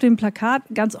ich auf dem Plakat,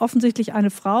 ganz offensichtlich eine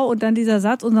Frau und dann dieser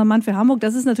Satz, unser Mann für Hamburg,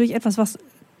 das ist natürlich etwas, was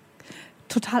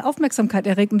total Aufmerksamkeit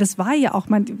erregt. Und das war ja auch,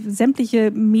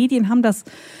 sämtliche Medien haben das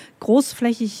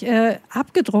großflächig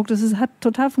abgedruckt. Das hat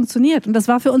total funktioniert. Und das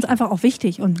war für uns einfach auch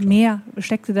wichtig. Und mehr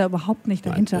steckte da überhaupt nicht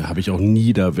dahinter. Nein, habe ich auch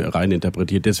nie da rein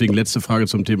interpretiert. Deswegen letzte Frage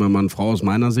zum Thema Mann-Frau aus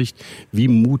meiner Sicht. Wie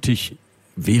mutig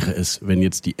wäre es, wenn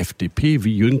jetzt die FDP,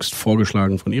 wie jüngst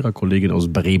vorgeschlagen von ihrer Kollegin aus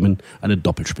Bremen, eine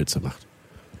Doppelspitze macht?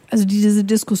 Also diese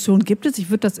Diskussion gibt es. Ich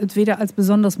würde das entweder als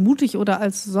besonders mutig oder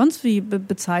als sonst wie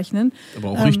bezeichnen.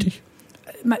 Aber auch richtig?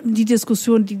 Die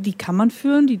Diskussion, die kann man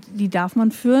führen, die darf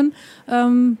man führen.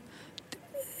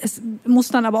 Es muss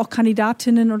dann aber auch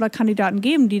Kandidatinnen oder Kandidaten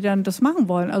geben, die dann das machen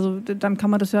wollen. Also dann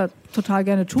kann man das ja total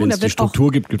gerne tun. Wenn es die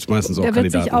Struktur gibt es meistens auch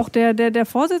Kandidaten. Da wird sich auch der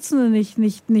Vorsitzende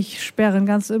nicht sperren,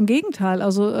 ganz im Gegenteil.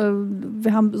 Also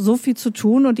wir haben so viel zu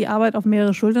tun und die Arbeit auf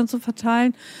mehrere Schultern zu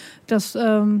verteilen, dass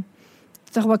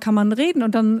darüber kann man reden.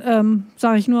 Und dann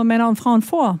sage ich nur Männer und Frauen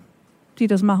vor, die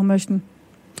das machen möchten.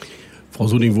 Frau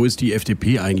Suding, wo ist die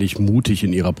FDP eigentlich mutig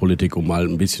in ihrer Politik, um mal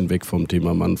ein bisschen weg vom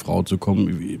Thema Mann-Frau zu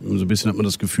kommen? So ein bisschen hat man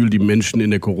das Gefühl, die Menschen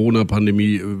in der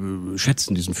Corona-Pandemie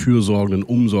schätzen diesen fürsorgenden,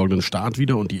 umsorgenden Staat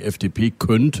wieder und die FDP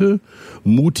könnte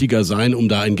mutiger sein, um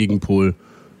da einen Gegenpol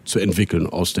zu entwickeln.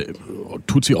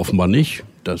 Tut sie offenbar nicht.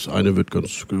 Das eine wird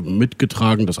ganz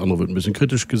mitgetragen, das andere wird ein bisschen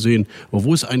kritisch gesehen. Aber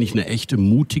wo ist eigentlich eine echte,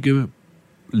 mutige,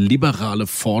 liberale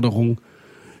Forderung,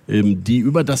 die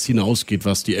über das hinausgeht,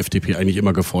 was die FDP eigentlich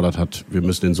immer gefordert hat? Wir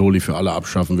müssen den Soli für alle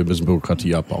abschaffen, wir müssen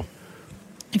Bürokratie abbauen.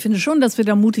 Ich finde schon, dass wir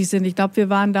da mutig sind. Ich glaube, wir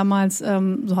waren damals,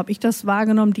 so habe ich das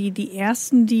wahrgenommen, die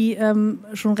Ersten, die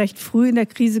schon recht früh in der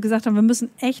Krise gesagt haben, wir müssen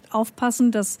echt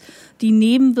aufpassen, dass die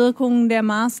Nebenwirkungen der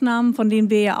Maßnahmen, von denen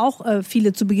wir ja auch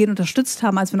viele zu Beginn unterstützt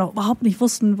haben, als wir noch überhaupt nicht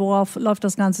wussten, worauf läuft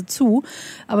das Ganze zu.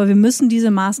 Aber wir müssen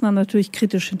diese Maßnahmen natürlich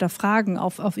kritisch hinterfragen,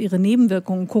 auf ihre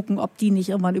Nebenwirkungen gucken, ob die nicht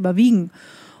irgendwann überwiegen.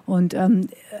 Und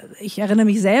ich erinnere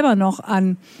mich selber noch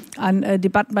an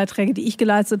Debattenbeiträge, die ich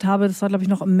geleistet habe. Das war, glaube ich,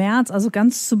 noch im März, also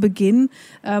ganz zu Beginn.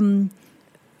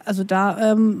 Also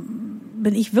da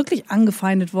bin ich wirklich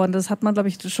angefeindet worden. Das hat man, glaube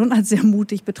ich, schon als sehr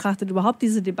mutig betrachtet, überhaupt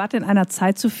diese Debatte in einer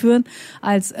Zeit zu führen,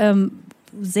 als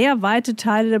sehr weite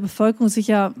Teile der Bevölkerung sich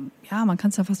ja, man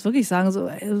kann es ja fast wirklich sagen, so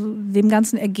dem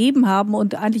Ganzen ergeben haben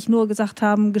und eigentlich nur gesagt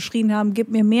haben, geschrien haben, gib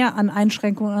mir mehr an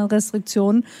Einschränkungen, an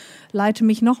Restriktionen, leite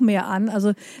mich noch mehr an.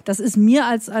 Also das ist mir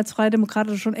als Freie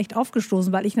Demokratin schon echt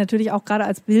aufgestoßen, weil ich natürlich auch gerade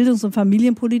als Bildungs- und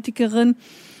Familienpolitikerin,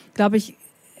 glaube ich,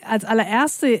 als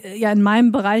allererste ja in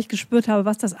meinem Bereich gespürt habe,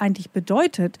 was das eigentlich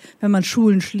bedeutet, wenn man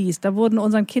Schulen schließt. Da wurden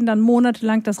unseren Kindern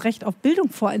monatelang das Recht auf Bildung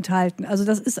vorenthalten. Also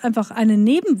das ist einfach eine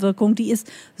Nebenwirkung, die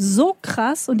ist so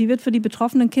krass und die wird für die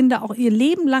betroffenen Kinder auch ihr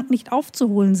Leben lang nicht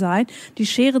aufzuholen sein. Die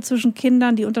Schere zwischen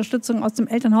Kindern, die Unterstützung aus dem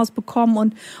Elternhaus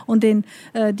bekommen und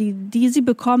die sie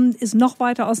bekommen, ist noch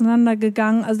weiter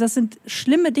auseinandergegangen. Also das sind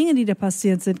schlimme Dinge, die da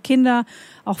passiert sind. Kinder,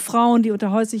 auch Frauen, die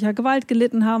unter häuslicher Gewalt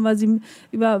gelitten haben, weil sie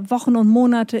über Wochen und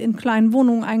Monate in kleinen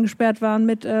Wohnungen eingesperrt waren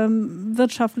mit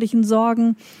wirtschaftlichen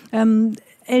Sorgen.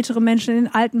 Ältere Menschen in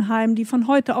den Altenheimen, die von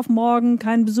heute auf morgen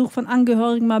keinen Besuch von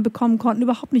Angehörigen mal bekommen konnten,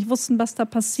 überhaupt nicht wussten, was da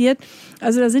passiert.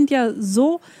 Also da sind ja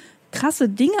so krasse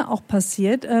Dinge auch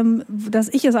passiert, dass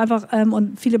ich es einfach,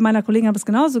 und viele meiner Kollegen haben es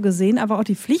genauso gesehen, aber auch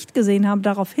die Pflicht gesehen haben,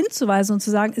 darauf hinzuweisen und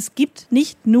zu sagen, es gibt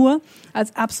nicht nur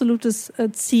als absolutes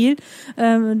Ziel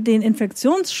den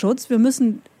Infektionsschutz, wir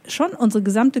müssen schon unsere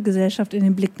gesamte Gesellschaft in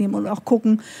den Blick nehmen und auch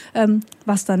gucken,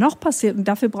 was da noch passiert. Und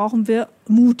dafür brauchen wir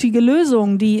mutige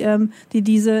Lösungen, die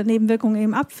diese Nebenwirkungen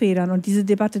eben abfedern. Und diese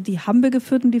Debatte, die haben wir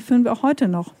geführt und die führen wir auch heute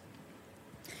noch.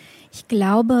 Ich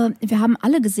glaube, wir haben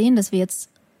alle gesehen, dass wir jetzt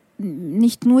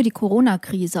nicht nur die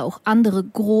Corona-Krise, auch andere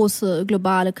große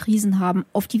globale Krisen haben,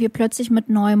 auf die wir plötzlich mit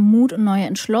neuem Mut und neuer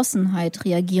Entschlossenheit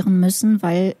reagieren müssen,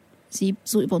 weil sie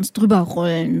so über uns drüber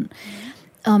rollen.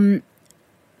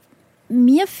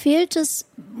 Mir fehlt es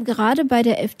gerade bei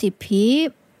der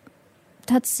FDP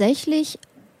tatsächlich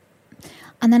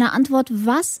an einer Antwort,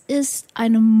 was ist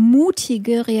eine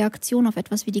mutige Reaktion auf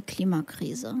etwas wie die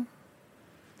Klimakrise?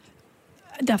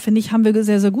 Da finde ich, haben wir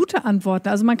sehr, sehr gute Antworten.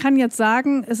 Also man kann jetzt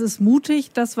sagen, es ist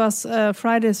mutig, das, was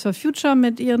Fridays for Future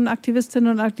mit ihren Aktivistinnen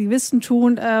und Aktivisten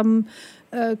tun,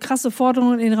 krasse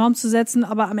Forderungen in den Raum zu setzen,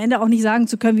 aber am Ende auch nicht sagen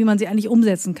zu können, wie man sie eigentlich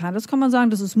umsetzen kann. Das kann man sagen,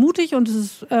 das ist mutig und das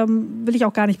ist, will ich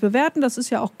auch gar nicht bewerten. Das ist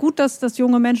ja auch gut, dass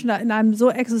junge Menschen da in einem so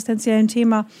existenziellen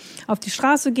Thema auf die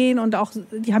Straße gehen und auch,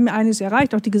 die haben ja einiges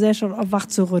erreicht, auch die Gesellschaft auf wach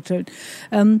zu rütteln.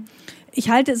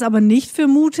 Ich halte es aber nicht für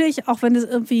mutig, auch wenn es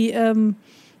irgendwie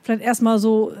vielleicht erstmal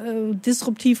so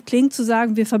disruptiv klingt, zu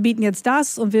sagen, wir verbieten jetzt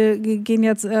das und wir gehen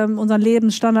jetzt, unseren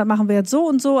Lebensstandard machen wir jetzt so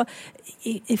und so.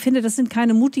 Ich finde, das sind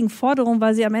keine mutigen Forderungen,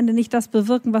 weil sie am Ende nicht das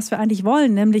bewirken, was wir eigentlich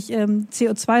wollen, nämlich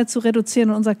CO2 zu reduzieren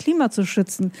und unser Klima zu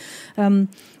schützen.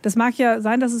 Das mag ja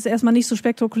sein, dass es erstmal nicht so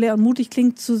spektakulär und mutig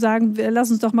klingt, zu sagen, lass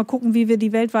uns doch mal gucken, wie wir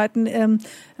die weltweiten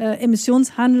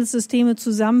Emissionshandelssysteme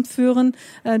zusammenführen,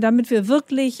 damit wir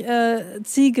wirklich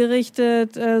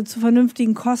zielgerichtet zu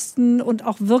vernünftigen Kosten und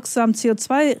auch wirksam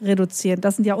CO2 reduzieren.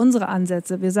 Das sind ja unsere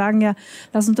Ansätze. Wir sagen ja,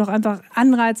 lass uns doch einfach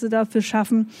Anreize dafür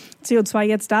schaffen, CO2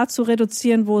 jetzt da zu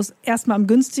reduzieren, wo es erstmal am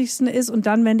günstigsten ist und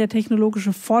dann, wenn der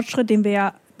technologische Fortschritt, den wir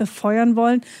ja befeuern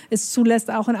wollen, es zulässt,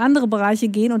 auch in andere Bereiche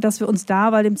gehen und dass wir uns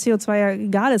da, weil dem CO2 ja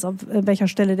egal ist, auf welcher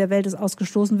Stelle der Welt es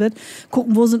ausgestoßen wird,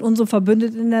 gucken, wo sind unsere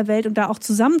Verbündeten in der Welt und da auch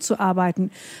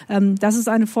zusammenzuarbeiten. Das ist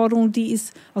eine Forderung, die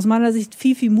ist aus meiner Sicht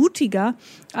viel, viel mutiger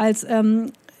als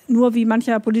nur wie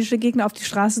mancher politische Gegner auf die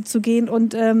Straße zu gehen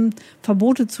und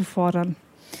Verbote zu fordern.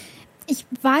 Ich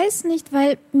weiß nicht,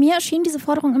 weil mir erschien diese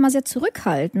Forderung immer sehr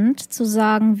zurückhaltend, zu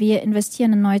sagen, wir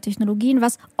investieren in neue Technologien,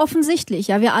 was offensichtlich,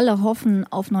 ja, wir alle hoffen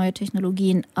auf neue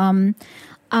Technologien.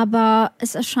 Aber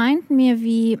es erscheint mir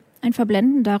wie ein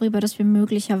Verblenden darüber, dass wir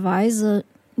möglicherweise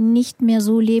nicht mehr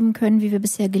so leben können, wie wir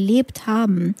bisher gelebt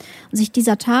haben. Und sich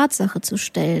dieser Tatsache zu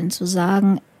stellen, zu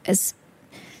sagen,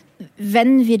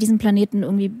 wenn wir diesen Planeten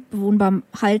irgendwie bewohnbar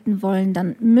halten wollen,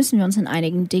 dann müssen wir uns in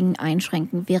einigen Dingen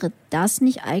einschränken. Wäre das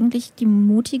nicht eigentlich die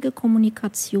mutige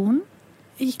Kommunikation?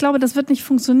 Ich glaube, das wird nicht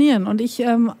funktionieren. Und ich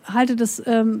halte das,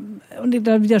 und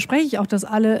da widerspreche ich auch, dass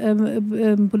alle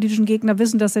politischen Gegner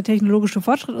wissen, dass der technologische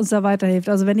Fortschritt uns da weiterhilft.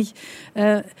 Also wenn ich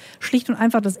schlicht und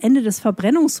einfach das Ende des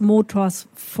Verbrennungsmotors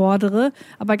fordere,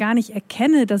 aber gar nicht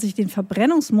erkenne, dass ich den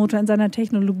Verbrennungsmotor in seiner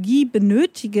Technologie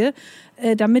benötige,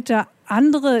 damit da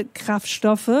andere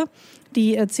Kraftstoffe,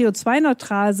 die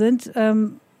CO2-neutral sind,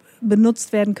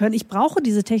 benutzt werden können. Ich brauche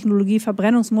diese Technologie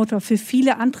Verbrennungsmotor für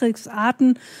viele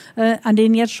Antriebsarten, an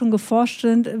denen jetzt schon geforscht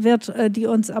wird, die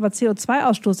uns aber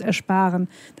CO2-Ausstoß ersparen.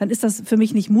 Dann ist das für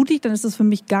mich nicht mutig, dann ist das für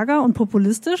mich gaga und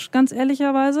populistisch, ganz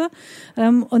ehrlicherweise.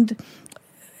 Und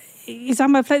ich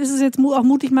sage mal, vielleicht ist es jetzt auch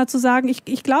mutig mal zu sagen,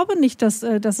 ich glaube nicht, dass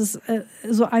es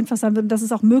so einfach sein wird und dass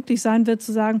es auch möglich sein wird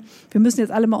zu sagen, wir müssen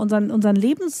jetzt alle mal unseren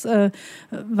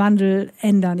Lebenswandel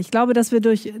ändern. Ich glaube, dass wir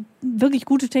durch wirklich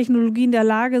gute Technologien in der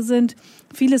Lage sind,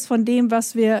 vieles von dem,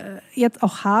 was wir jetzt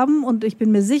auch haben, und ich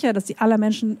bin mir sicher, dass die aller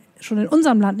Menschen schon in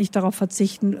unserem Land nicht darauf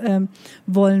verzichten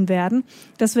wollen werden,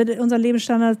 dass wir unseren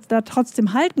Lebensstandard da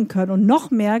trotzdem halten können. Und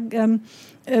noch mehr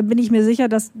bin ich mir sicher,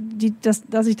 dass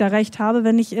ich da recht habe,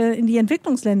 wenn ich in die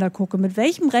Entwicklungsländer gucke. Mit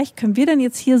welchem Recht können wir denn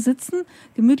jetzt hier sitzen,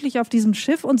 gemütlich auf diesem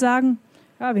Schiff und sagen,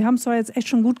 ja, wir haben es zwar jetzt echt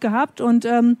schon gut gehabt und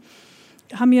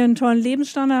haben hier einen tollen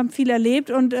Lebensstandard, haben viel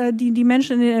erlebt, und die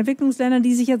Menschen in den Entwicklungsländern,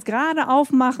 die sich jetzt gerade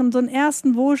aufmachen, so einen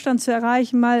ersten Wohlstand zu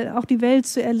erreichen, mal auch die Welt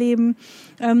zu erleben,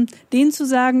 denen zu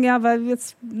sagen, ja, weil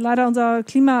jetzt leider unser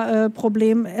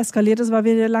Klimaproblem eskaliert ist, weil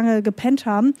wir lange gepennt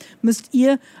haben, müsst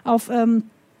ihr auf einen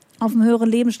höheren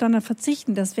Lebensstandard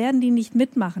verzichten. Das werden die nicht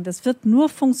mitmachen. Das wird nur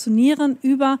funktionieren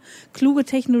über kluge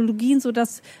Technologien,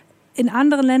 sodass in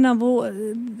anderen Ländern, wo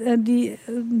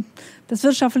das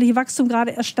wirtschaftliche Wachstum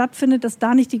gerade erst stattfindet, dass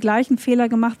da nicht die gleichen Fehler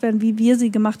gemacht werden, wie wir sie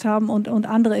gemacht haben und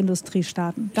andere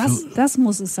Industriestaaten. Das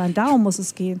muss es sein. Darum muss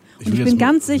es gehen. Und ich bin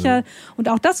ganz sicher, und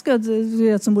auch das gehört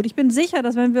wieder zum Mut, ich bin sicher,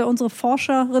 dass wenn wir unsere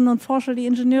Forscherinnen und Forscher, die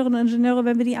Ingenieurinnen und Ingenieure,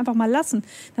 wenn wir die einfach mal lassen,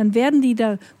 dann werden die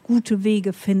da gute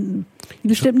Wege finden. Die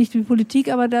bestimmt nicht die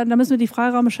Politik, aber da müssen wir die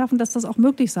Freiräume schaffen, dass das auch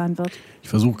möglich sein wird. Ich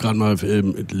versuche gerade mal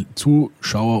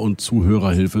Zuschauer- und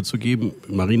Zuhörerhilfe zu geben.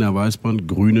 Marina Weißband,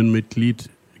 Grünen-Mitglied,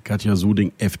 Katja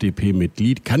Suding,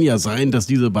 FDP-Mitglied. Kann ja sein, dass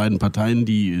diese beiden Parteien,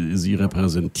 die sie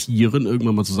repräsentieren,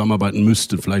 irgendwann mal zusammenarbeiten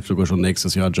müssten. Vielleicht sogar schon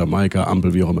nächstes Jahr, Jamaika,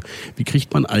 Ampel, wie auch immer. Wie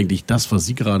kriegt man eigentlich das, was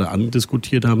Sie gerade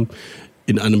andiskutiert haben,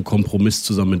 in einem Kompromiss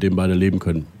zusammen, mit dem beide leben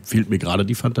können? Fehlt mir gerade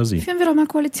die Fantasie. Führen wir doch mal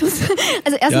Koalitions...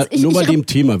 Also erstens, nur bei dem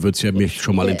Thema würde es ja mich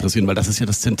schon mal interessieren, weil das ist ja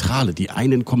das Zentrale. Die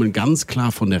einen kommen ganz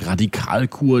klar von der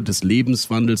Radikalkur des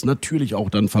Lebenswandels, natürlich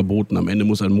auch dann verboten. Am Ende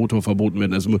muss ein Motor verboten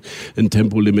werden, also ein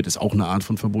Tempolimit ist auch eine Art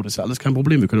von Verbot. Ist ja alles kein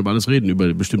Problem. Wir können über alles reden,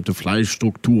 über bestimmte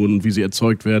Fleischstrukturen und wie sie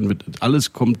erzeugt werden.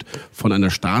 Alles kommt von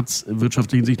einer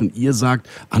staatswirtschaftlichen Sicht, und ihr sagt,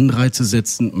 Anreize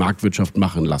setzen, Marktwirtschaft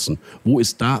machen lassen. Wo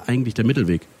ist da eigentlich der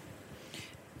Mittelweg?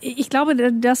 Ich glaube,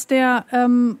 dass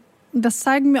das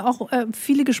zeigen mir auch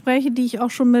viele Gespräche, die ich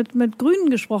auch schon mit Grünen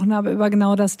gesprochen habe über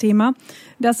genau das Thema,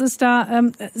 dass es da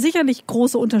sicherlich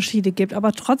große Unterschiede gibt.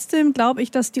 Aber trotzdem glaube ich,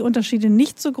 dass die Unterschiede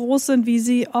nicht so groß sind, wie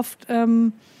sie oft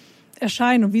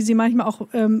erscheinen und wie sie manchmal auch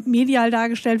medial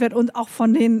dargestellt wird und auch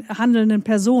von den handelnden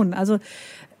Personen. Also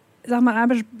sag mal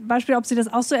ein Beispiel, ob Sie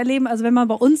das auch so erleben. Also wenn man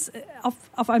bei uns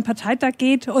auf einen Parteitag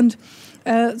geht und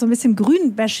so ein bisschen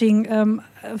Grün-Bashing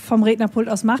vom Rednerpult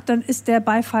aus macht, dann ist der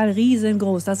Beifall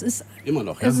riesengroß. Das ist immer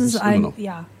noch. Das ist immer noch.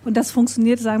 Ja. Und das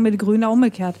funktioniert, sagen wir die Grünen, auch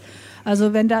umgekehrt.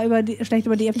 Also wenn da schlecht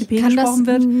über die FDP gesprochen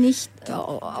wird. Ich kann das nicht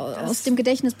aus dem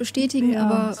Gedächtnis bestätigen, ja,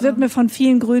 aber... Es wird mir von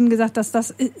vielen Grünen gesagt, dass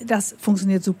das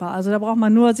funktioniert super. Also da braucht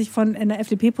man nur sich von einer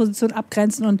FDP-Position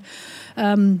abgrenzen, und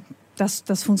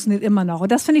das funktioniert immer noch.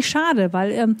 Und das finde ich schade,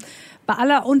 weil bei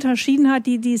aller Unterschiedenheit,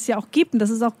 die es ja auch gibt, und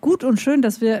das ist auch gut und schön,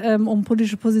 dass wir um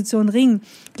politische Positionen ringen,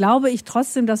 glaube ich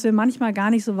trotzdem, dass wir manchmal gar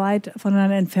nicht so weit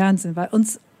voneinander entfernt sind, weil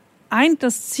uns eint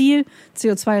das Ziel,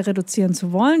 CO2 reduzieren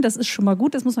zu wollen. Das ist schon mal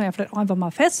gut, das muss man ja vielleicht auch einfach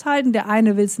mal festhalten. Der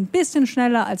eine will es ein bisschen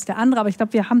schneller als der andere, aber ich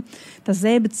glaube, wir haben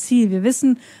dasselbe Ziel. Wir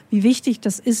wissen, wie wichtig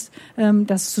das ist,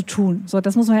 das zu tun. So,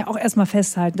 das muss man ja auch erstmal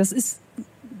festhalten. Das ist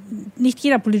nicht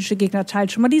jeder politische Gegner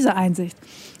teilt schon mal diese Einsicht.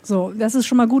 So, das ist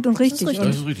schon mal gut und richtig.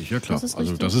 Das ist richtig, ja klar.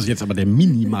 Das ist jetzt aber der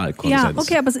Minimalkonsens. Ja,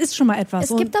 okay, aber es ist schon mal etwas.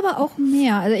 Es gibt aber auch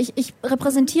mehr. Also ich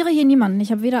repräsentiere hier niemanden.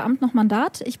 Ich habe weder Amt noch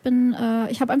Mandat. Ich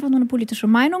habe einfach nur eine politische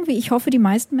Meinung, wie ich hoffe, die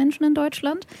meisten Menschen in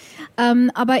Deutschland.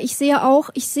 Aber ich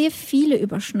sehe viele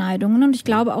Überschneidungen und ich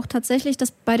glaube auch tatsächlich,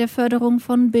 dass bei der Förderung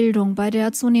von Bildung, bei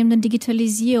der zunehmenden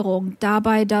Digitalisierung,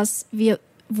 dabei, dass wir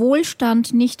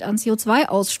Wohlstand nicht an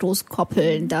CO2-Ausstoß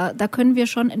koppeln, da können wir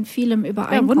schon in vielem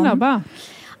übereinkommen. Ja, wunderbar.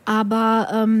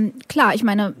 Aber klar, ich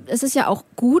meine, es ist ja auch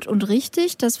gut und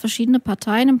richtig, dass verschiedene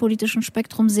Parteien im politischen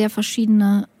Spektrum sehr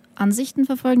verschiedene Ansichten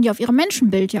verfolgen, die auf ihrem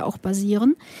Menschenbild ja auch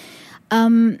basieren.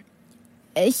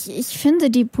 Ich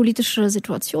finde die politische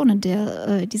Situation, in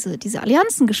der diese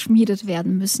Allianzen geschmiedet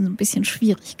werden müssen, ein bisschen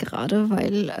schwierig gerade,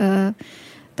 weil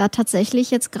da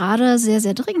tatsächlich jetzt gerade sehr,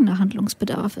 sehr dringender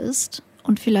Handlungsbedarf ist.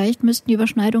 Und vielleicht müssten die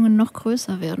Überschneidungen noch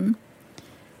größer werden.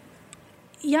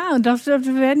 Ja, und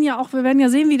wir werden ja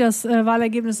sehen, wie das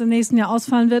Wahlergebnis im nächsten Jahr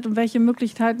ausfallen wird und welche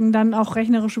Möglichkeiten dann auch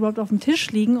rechnerisch überhaupt auf dem Tisch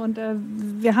liegen. Und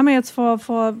wir haben ja jetzt vor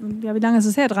wie lange ist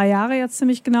es her? 3 Jahre jetzt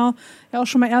ziemlich genau, ja auch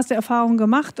schon mal erste Erfahrungen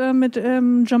gemacht mit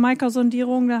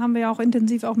Jamaika-Sondierungen. Da haben wir ja auch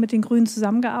intensiv auch mit den Grünen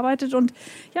zusammengearbeitet. Und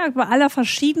ja, bei aller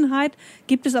Verschiedenheit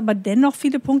gibt es aber dennoch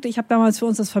viele Punkte. Ich habe damals für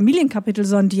uns das Familienkapitel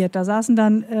sondiert. Da saßen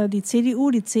dann die CDU,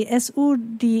 die CSU,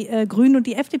 die Grünen und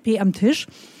die FDP am Tisch.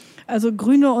 Also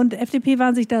Grüne und FDP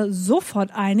waren sich da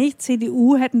sofort einig.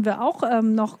 CDU hätten wir auch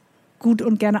noch gut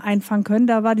und gerne einfangen können.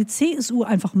 Da war die CSU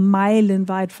einfach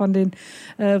meilenweit von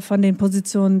den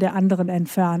Positionen der anderen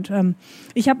entfernt.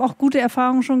 Ich habe auch gute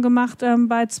Erfahrungen schon gemacht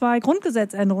bei 2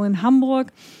 Grundgesetzänderungen. In Hamburg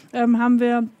haben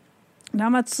wir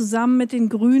damals zusammen mit den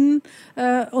Grünen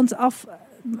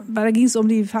weil da ging es um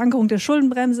die Verankerung der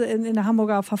Schuldenbremse in der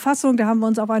Hamburger Verfassung. Da haben wir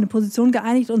uns auf eine Position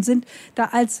geeinigt und sind da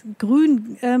als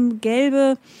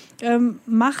grün-gelbe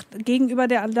Macht gegenüber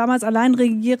der damals allein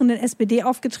regierenden SPD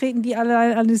aufgetreten, die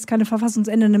allerdings keine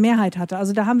verfassungsändernde Mehrheit hatte.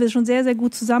 Also da haben wir schon sehr, sehr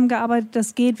gut zusammengearbeitet.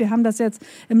 Das geht. Wir haben das jetzt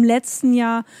im letzten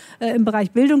Jahr im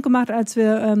Bereich Bildung gemacht, als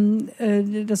wir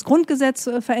das Grundgesetz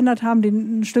verändert haben,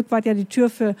 ein Stück weit ja die Tür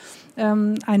für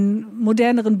einen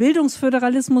moderneren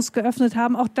Bildungsföderalismus geöffnet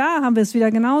haben. Auch da haben wir es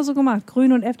wieder genauso gemacht.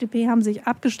 Grüne und FDP haben sich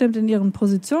abgestimmt in ihren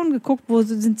Positionen, geguckt, wo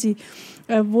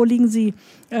liegen sie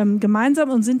gemeinsam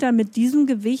und sind dann mit diesem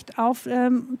Gewicht auf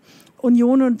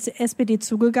Union und SPD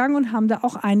zugegangen und haben da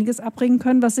auch einiges abbringen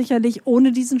können, was sicherlich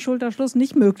ohne diesen Schulterschluss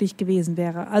nicht möglich gewesen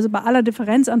wäre. Also bei aller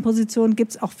Differenz an Positionen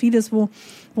gibt es auch vieles, wo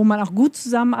man auch gut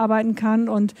zusammenarbeiten kann.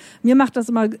 Und mir macht das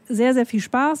immer sehr, sehr viel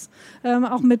Spaß,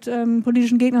 auch mit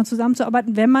politischen Gegnern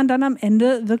zusammenzuarbeiten, wenn man dann am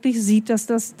Ende wirklich sieht, dass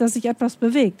sich etwas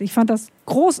bewegt. Ich fand das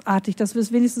großartig, dass wir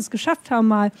es wenigstens geschafft haben,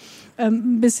 mal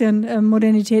ein bisschen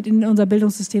Modernität in unser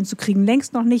Bildungssystem zu kriegen.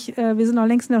 Wir sind noch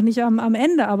längst noch nicht am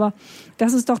Ende, aber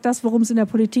das ist doch das, worum es in der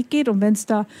Politik geht. Und wenn es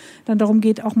da dann darum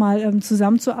geht, auch mal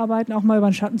zusammenzuarbeiten, auch mal über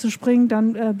den Schatten zu springen,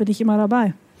 dann bin ich immer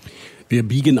dabei. Wir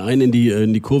biegen ein in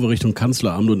die Kurve Richtung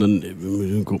Kanzleramt und dann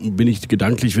bin ich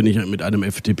gedanklich, wenn ich mit einem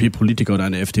FDP-Politiker oder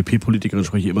einer FDP-Politikerin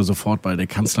spreche, immer sofort bei der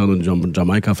Kanzlerin und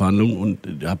Jamaika-Verhandlungen und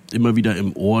habt immer wieder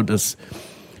im Ohr, dass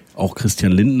auch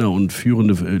Christian Lindner und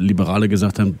führende Liberale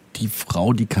gesagt haben, die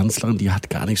Frau, die Kanzlerin, die hat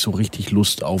gar nicht so richtig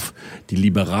Lust auf die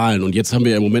Liberalen. Und jetzt haben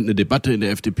wir ja im Moment eine Debatte in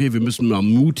der FDP. Wir müssen mal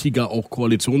mutiger auch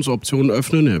Koalitionsoptionen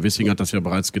öffnen. Herr Wissing hat das ja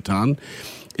bereits getan.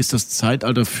 Ist das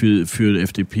Zeitalter für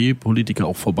FDP-Politiker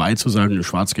auch vorbei zu sagen,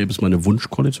 Schwarz-Gelb ist meine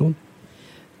Wunschkoalition?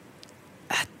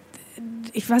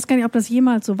 Ich weiß gar nicht, ob das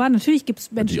jemals so war. Natürlich gibt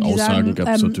es Menschen, die sagen,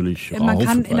 man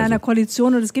kann in einer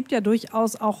Koalition, und es gibt ja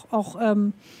durchaus auch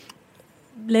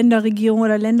Länderregierung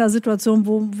oder Ländersituation,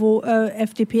 wo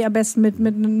FDP am besten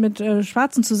mit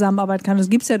Schwarzen zusammenarbeiten kann.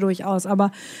 Das gibt's ja durchaus.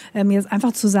 Aber jetzt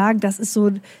einfach zu sagen, das ist so,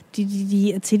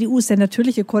 die CDU ist der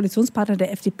natürliche Koalitionspartner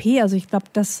der FDP. Also ich glaube,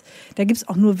 da gibt's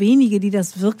auch nur wenige, die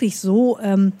das wirklich so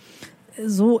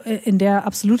in der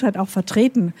Absolutheit auch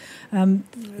vertreten. Ja,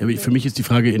 für mich ist die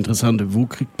Frage interessant, wo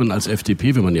kriegt man als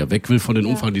FDP, wenn man ja weg will von den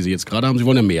Umfragen, die Sie jetzt gerade haben, Sie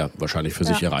wollen ja mehr wahrscheinlich für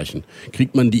sich erreichen.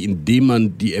 Kriegt man die, indem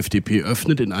man die FDP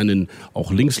öffnet in einen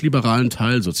auch linksliberalen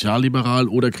Teil, sozialliberal,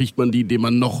 oder kriegt man die, indem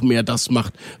man noch mehr das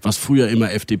macht, was früher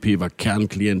immer FDP war,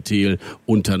 Kernklientel,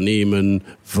 Unternehmen,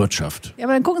 Wirtschaft? Ja,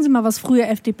 aber dann gucken Sie mal, was früher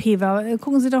FDP war.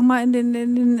 Gucken Sie doch mal in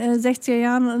den 60er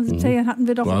Jahren und 70er Jahren hatten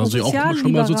wir doch war sie auch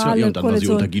schon mal sozial, ja, und dann war sie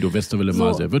unter Guido Westerwelle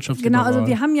mal sehr wirtschaftsliberal. Genau, also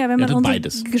wir haben ja, wenn man unsere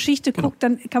Geschichte guckt,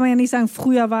 dann kann man ja nicht sagen,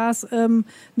 früher war es eine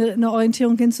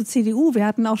Orientierung hin zur CDU. Wir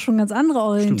hatten auch schon ganz andere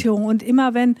Orientierungen. Und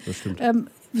immer wenn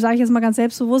sage ich jetzt mal ganz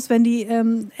selbstbewusst, wenn die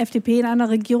FDP in einer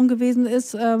Regierung gewesen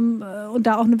ist und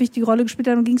da auch eine wichtige Rolle gespielt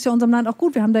hat, dann ging es ja unserem Land auch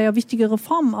gut. Wir haben da ja wichtige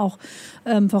Reformen auch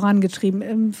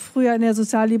vorangetrieben. Früher in der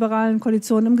sozialliberalen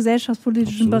Koalition, im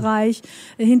gesellschaftspolitischen Bereich,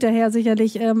 hinterher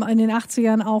sicherlich in den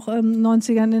 80ern, auch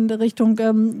 90ern in Richtung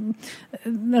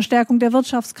einer Stärkung der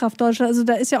Wirtschaftskraft Deutschlands. Also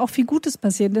da ist ja auch viel Gutes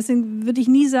passiert. Deswegen würde ich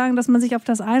nie sagen, dass man sich auf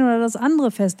das eine oder das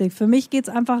andere festlegt. Für mich geht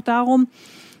es einfach darum,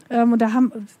 und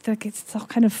da geht es auch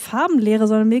keine Farbenlehre,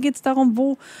 sondern mir geht es darum,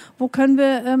 wo können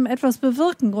wir etwas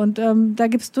bewirken. Und da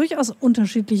gibt es durchaus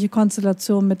unterschiedliche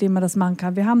Konstellationen, mit denen man das machen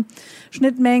kann. Wir haben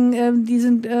Schnittmengen, die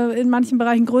sind in manchen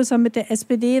Bereichen größer mit der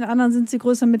SPD, in anderen sind sie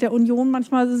größer mit der Union.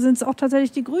 Manchmal sind es auch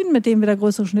tatsächlich die Grünen, mit denen wir da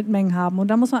größere Schnittmengen haben. Und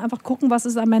da muss man einfach gucken, was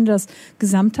ist am Ende das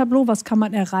Gesamttableau, was kann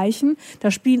man erreichen. Da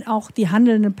spielen auch die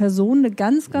handelnden Personen eine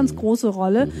ganz, ganz große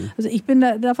Rolle. Also ich bin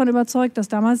davon überzeugt, dass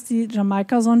damals die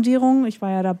Jamaika-Sondierung, ich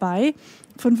war ja dabei,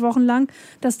 5 Wochen lang,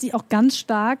 dass die auch ganz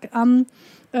stark an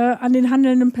den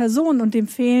handelnden Personen und dem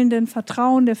fehlenden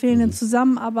Vertrauen, der fehlenden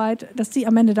Zusammenarbeit, dass die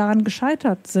am Ende daran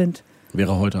gescheitert sind.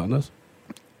 Wäre heute anders?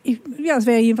 Es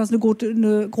wäre jedenfalls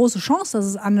eine große Chance, dass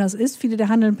es anders ist. Viele der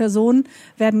handelnden Personen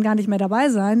werden gar nicht mehr dabei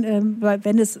sein,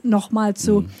 wenn es nochmal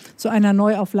zu einer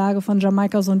Neuauflage von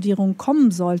Jamaika-Sondierungen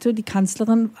kommen sollte. Die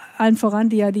Kanzlerin, allen voran,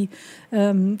 die ja die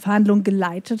Verhandlungen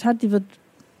geleitet hat, die wird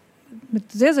mit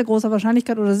sehr, sehr großer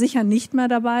Wahrscheinlichkeit oder sicher nicht mehr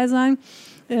dabei sein.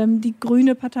 Die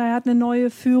Grüne Partei hat eine neue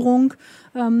Führung,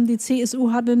 die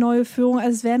CSU hat eine neue Führung.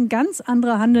 Also es werden ganz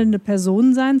andere handelnde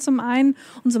Personen sein zum einen.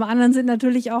 Und zum anderen sind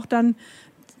natürlich auch dann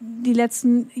die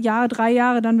letzten Jahre, 3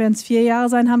 Jahre, dann werden es 4 Jahre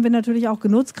sein, haben wir natürlich auch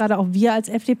genutzt, gerade auch wir als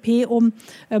FDP, um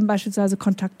beispielsweise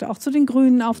Kontakte auch zu den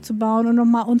Grünen aufzubauen und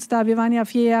nochmal wir waren ja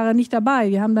 4 Jahre nicht dabei.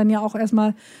 Wir haben dann ja auch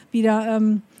erstmal wieder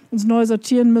uns neu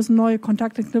sortieren müssen, neue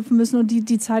Kontakte knüpfen müssen und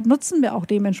die Zeit nutzen wir auch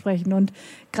dementsprechend. Und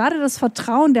gerade das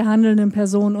Vertrauen der handelnden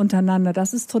Personen untereinander,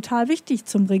 das ist total wichtig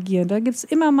zum Regieren. Da gibt es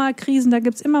immer mal Krisen, da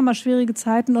gibt es immer mal schwierige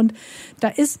Zeiten und da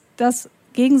ist das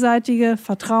gegenseitige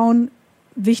Vertrauen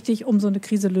wichtig, um so eine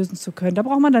Krise lösen zu können. Da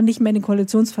braucht man dann nicht mehr in den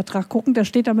Koalitionsvertrag gucken, da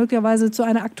steht da möglicherweise zu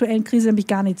einer aktuellen Krise nämlich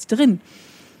gar nichts drin.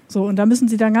 So, und da müssen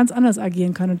sie dann ganz anders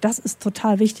agieren können. Und das ist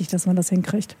total wichtig, dass man das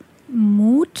hinkriegt.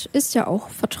 Mut ist ja auch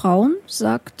Vertrauen,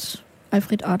 sagt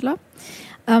Alfred Adler.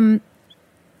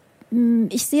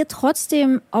 Ich sehe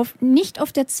trotzdem nicht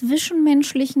auf der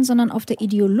zwischenmenschlichen, sondern auf der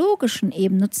ideologischen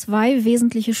Ebene 2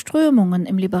 wesentliche Strömungen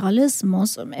im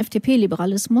Liberalismus, im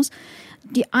FDP-Liberalismus.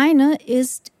 Die eine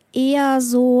ist eher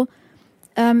so,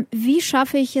 wie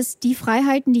schaffe ich es, die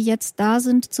Freiheiten, die jetzt da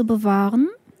sind, zu bewahren?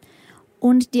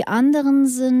 Und die anderen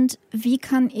sind, wie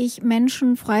kann ich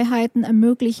Menschen Freiheiten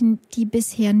ermöglichen, die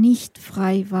bisher nicht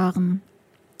frei waren?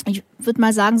 Ich würde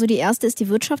mal sagen, so die erste ist die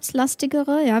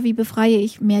wirtschaftslastigere. Ja, wie befreie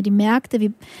ich mehr die Märkte?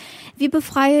 Wie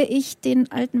befreie ich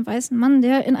den alten weißen Mann,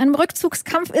 der in einem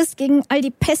Rückzugskampf ist gegen all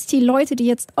die Pesti-Leute, die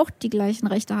jetzt auch die gleichen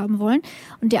Rechte haben wollen?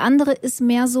 Und der andere ist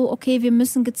mehr so, okay, wir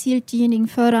müssen gezielt diejenigen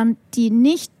fördern, die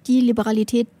nicht die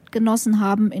Liberalität genossen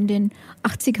haben in den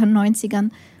 80ern, 90ern.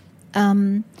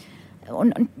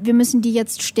 Und wir müssen die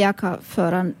jetzt stärker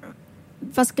fördern.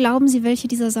 Was glauben Sie, welche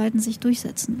dieser Seiten sich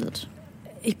durchsetzen wird?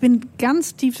 Ich bin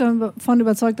ganz tief davon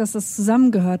überzeugt, dass das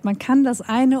zusammengehört. Man kann das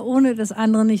eine ohne das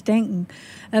andere nicht denken.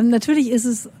 Natürlich ist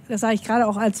es, das sage ich gerade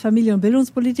auch als Familien- und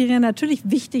Bildungspolitikerin, natürlich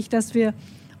wichtig, dass wir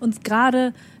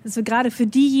gerade für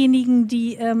diejenigen,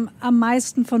 die am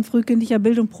meisten von frühkindlicher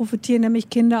Bildung profitieren, nämlich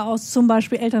Kinder aus zum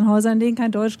Beispiel Elternhäusern, in denen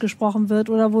kein Deutsch gesprochen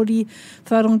wird oder wo die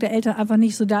Förderung der Eltern einfach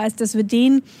nicht so da ist, dass wir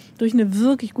denen durch eine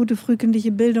wirklich gute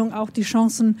frühkindliche Bildung auch die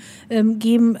Chancen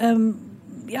geben,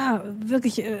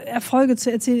 wirklich Erfolge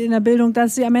zu erzielen in der Bildung,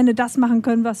 dass sie am Ende das machen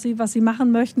können, was sie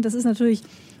machen möchten. Das ist natürlich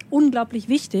unglaublich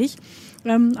wichtig.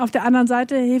 Auf der anderen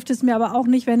Seite hilft es mir aber auch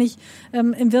nicht, wenn ich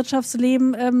im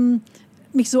Wirtschaftsleben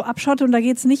mich so abschotte, und da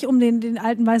geht es nicht um den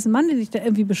alten weißen Mann, den ich da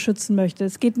irgendwie beschützen möchte.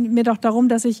 Es geht mir doch darum,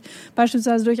 dass ich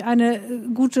beispielsweise durch eine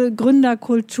gute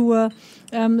Gründerkultur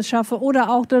schaffe oder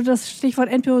auch das Stichwort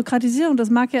Entbürokratisierung. Das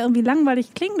mag ja irgendwie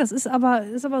langweilig klingen, das ist aber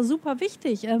super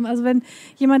wichtig. Also wenn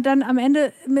jemand dann am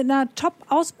Ende mit einer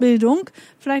Top-Ausbildung,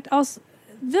 vielleicht aus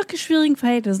wirklich schwierigen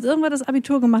Verhältnissen, irgendwann das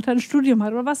Abitur gemacht hat, ein Studium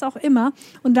hat oder was auch immer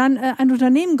und dann ein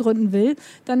Unternehmen gründen will,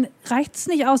 dann reicht es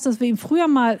nicht aus, dass wir ihm früher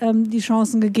mal die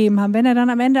Chancen gegeben haben. Wenn er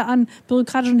dann am Ende an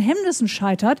bürokratischen Hemmnissen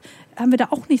scheitert, haben wir da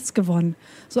auch nichts gewonnen.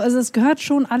 So, also es gehört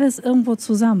schon alles irgendwo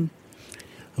zusammen.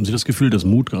 Haben Sie das Gefühl, dass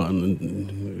Mut gerade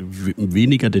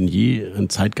weniger denn je ein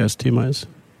Zeitgeistthema ist?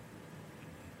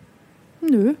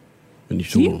 Nö. Wenn ich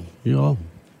so, ja.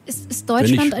 Ist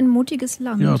Deutschland ein mutiges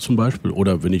Land? Ja, zum Beispiel.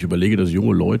 Oder wenn ich überlege, dass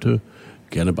junge Leute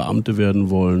gerne Beamte werden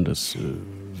wollen, dass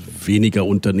weniger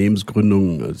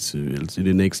Unternehmensgründungen als in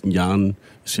den nächsten Jahren.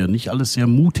 Ist ja nicht alles sehr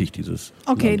mutig, dieses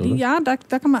Okay, Land, oder?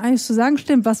 Da kann man eigentlich so sagen,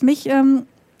 stimmt. Was mich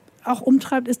auch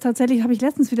umtreibt, ist tatsächlich, habe ich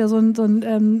letztens wieder so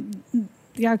ein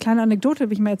kleine Anekdote,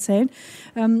 will ich mal erzählen.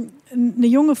 Eine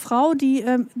junge Frau, die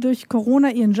durch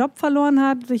Corona ihren Job verloren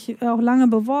hat, sich auch lange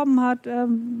beworben hat,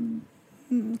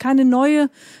 keine neue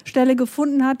Stelle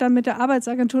gefunden hat, dann mit der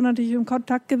Arbeitsagentur natürlich in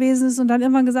Kontakt gewesen ist und dann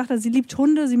irgendwann gesagt hat, sie liebt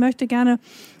Hunde, sie möchte gerne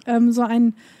so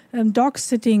ein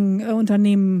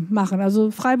Dog-Sitting-Unternehmen machen, also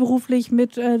freiberuflich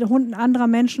mit Hunden anderer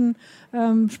Menschen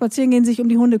spazieren gehen, sich um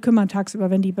die Hunde kümmern tagsüber,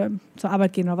 wenn die zur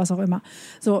Arbeit gehen oder was auch immer.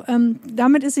 So,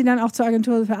 damit ist sie dann auch zur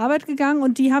Agentur für Arbeit gegangen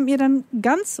und die haben ihr dann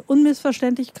ganz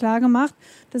unmissverständlich klar gemacht,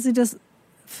 dass sie das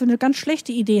für eine ganz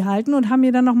schlechte Idee halten und haben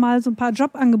mir dann nochmal so ein paar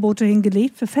Jobangebote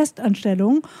hingelegt für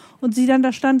Festanstellungen und sie dann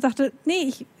da stand und sagte, nee,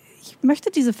 ich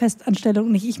möchte diese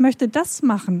Festanstellung nicht, ich möchte das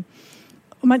machen.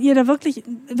 Und man ihr da wirklich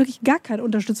gar keine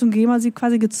Unterstützung gegeben hat, sie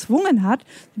quasi gezwungen hat,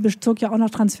 sie bezog ja auch noch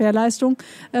Transferleistung,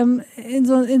 in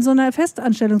so einer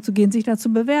Festanstellung zu gehen, sich da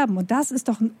zu bewerben. Und das ist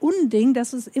doch ein Unding,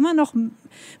 dass es immer noch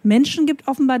Menschen gibt,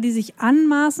 offenbar, die sich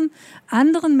anmaßen,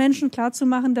 anderen Menschen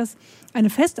klarzumachen, dass eine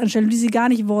Festanstellung, die sie gar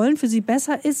nicht wollen, für sie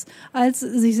besser ist, als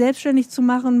sich selbstständig zu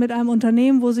machen mit einem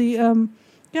Unternehmen, wo sie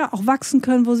auch wachsen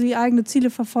können, wo sie eigene Ziele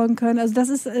verfolgen können. Also das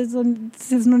ist das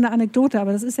ist jetzt nur eine Anekdote,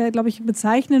 aber das ist ja, glaube ich,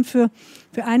 bezeichnend für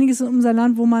einiges in unserem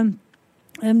Land, wo man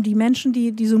die Menschen,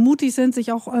 die so mutig sind,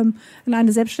 sich auch in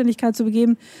eine Selbstständigkeit zu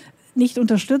begeben, nicht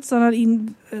unterstützt, sondern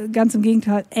ihnen ganz im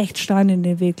Gegenteil echt Steine in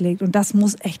den Weg legt. Und das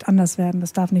muss echt anders werden.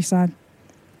 Das darf nicht sein.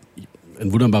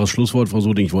 Ein wunderbares Schlusswort, Frau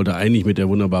Suding. Ich wollte eigentlich mit der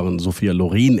wunderbaren Sophia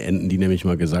Loren enden, die nämlich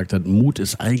mal gesagt hat, Mut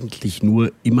ist eigentlich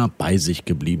nur immer bei sich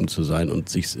geblieben zu sein und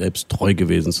sich selbst treu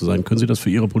gewesen zu sein. Können Sie das für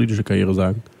Ihre politische Karriere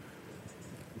sagen?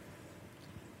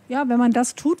 Ja, wenn man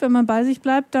das tut, wenn man bei sich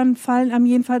bleibt, dann fallen einem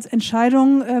jedenfalls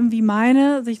Entscheidungen wie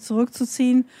meine, sich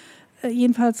zurückzuziehen,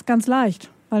 jedenfalls ganz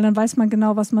leicht. Weil dann weiß man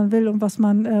genau, was man will und was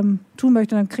man tun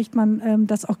möchte. Dann kriegt man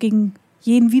das auch gegen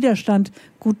jeden Widerstand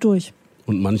gut durch.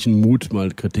 Und manchen Mut,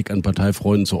 mal Kritik an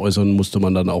Parteifreunden zu äußern, musste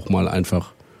man dann auch mal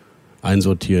einfach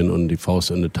einsortieren und die Faust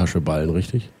in die Tasche ballen,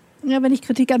 richtig? Ja, wenn ich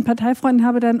Kritik an Parteifreunden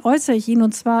habe, dann äußere ich ihn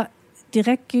und zwar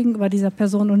direkt gegenüber dieser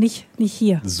Person und nicht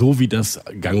hier. So wie das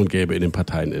gang und gäbe in den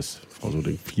Parteien ist. Frau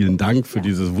Suding, vielen Dank für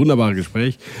dieses wunderbare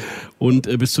Gespräch und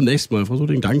bis zum nächsten Mal. Frau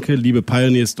Suding, danke, liebe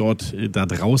Pioneers dort da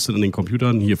draußen an den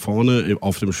Computern, hier vorne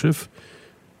auf dem Schiff.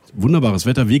 Wunderbares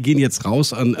Wetter. Wir gehen jetzt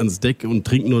raus ans Deck und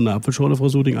trinken nur eine Apfelschorle, Frau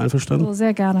Suding, einverstanden? So,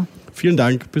 sehr gerne. Vielen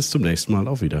Dank, bis zum nächsten Mal.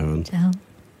 Auf Wiederhören. Ciao.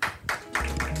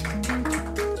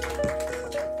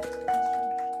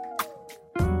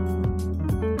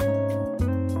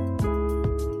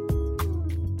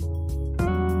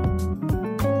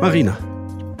 Marina.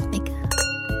 Nick.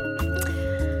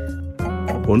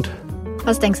 Und?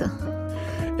 Was denkst du?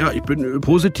 Ja, ich bin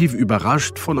positiv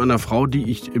überrascht von einer Frau,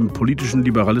 die ich im politischen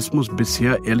Liberalismus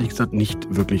bisher ehrlich gesagt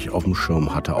nicht wirklich auf dem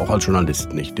Schirm hatte. Auch als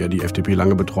Journalist nicht, der die FDP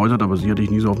lange betreut hat, aber sie hatte ich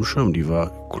nie so auf dem Schirm. Die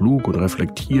war klug und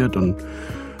reflektiert und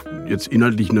jetzt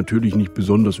inhaltlich natürlich nicht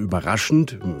besonders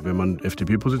überraschend, wenn man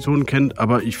FDP-Positionen kennt,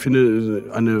 aber ich finde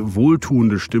eine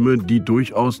wohltuende Stimme, die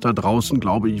durchaus da draußen,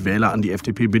 glaube ich, Wähler an die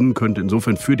FDP binden könnte.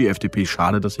 Insofern für die FDP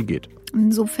schade, dass sie geht.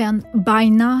 Insofern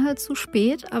beinahe zu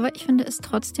spät, aber ich finde es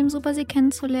trotzdem super, sie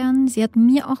kennenzulernen. Sie hat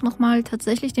mir auch nochmal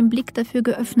tatsächlich den Blick dafür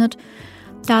geöffnet,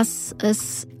 dass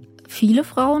es viele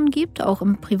Frauen gibt, auch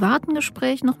im privaten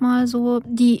Gespräch nochmal so,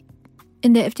 die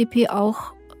in der FDP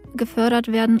auch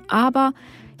gefördert werden, aber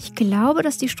ich glaube,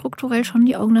 dass die strukturell schon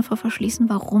die Augen davor verschließen,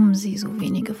 warum sie so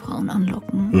wenige Frauen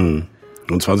anlocken.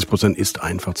 Und 20% ist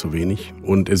einfach zu wenig.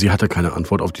 Und sie hatte keine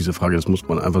Antwort auf diese Frage, das muss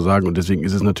man einfach sagen. Und deswegen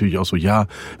ist es natürlich auch so, ja,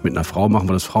 mit einer Frau machen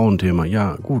wir das Frauenthema.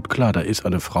 Ja, gut, klar, da ist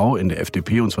eine Frau in der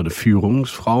FDP, und zwar eine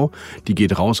Führungsfrau, die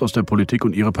geht raus aus der Politik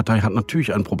und ihre Partei hat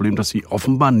natürlich ein Problem, dass sie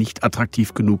offenbar nicht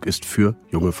attraktiv genug ist für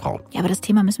junge Frauen. Ja, aber das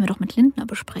Thema müssen wir doch mit Lindner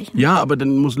besprechen. Ja, aber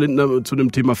dann muss Lindner zu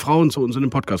dem Thema Frauen zu uns in den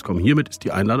Podcast kommen. Hiermit ist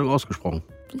die Einladung ausgesprochen.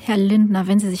 Herr Lindner,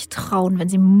 wenn Sie sich trauen, wenn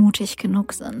Sie mutig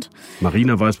genug sind.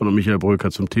 Marina Weißmann und Michael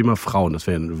Bröker zum Thema Frauen, das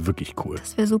wäre wirklich cool.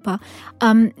 Das wäre super.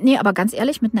 Nee, aber ganz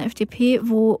ehrlich, mit einer FDP,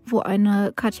 wo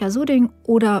eine Katja Suding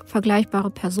oder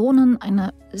vergleichbare Personen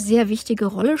eine sehr wichtige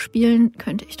Rolle spielen,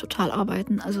 könnte ich total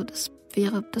arbeiten. Also das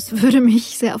würde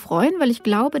mich sehr freuen, weil ich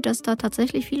glaube, dass da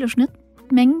tatsächlich viele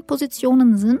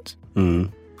Schnittmengenpositionen sind.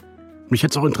 Mhm. Mich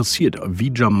hätte es auch interessiert,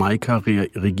 wie Jamaika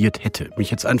regiert hätte.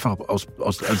 Mich hätte es einfach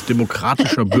als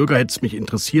demokratischer Bürger hätte es mich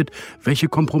interessiert, welche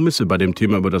Kompromisse bei dem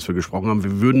Thema, über das wir gesprochen haben,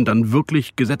 wir würden dann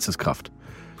wirklich Gesetzeskraft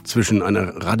zwischen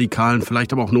einer radikalen,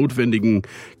 vielleicht aber auch notwendigen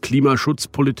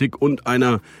Klimaschutzpolitik und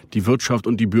einer die Wirtschaft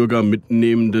und die Bürger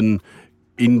mitnehmenden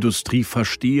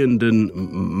industrieverstehenden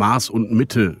Maß- und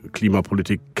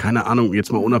Mitte-Klimapolitik. Keine Ahnung,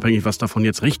 jetzt mal unabhängig, was davon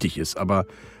jetzt richtig ist, aber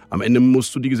am Ende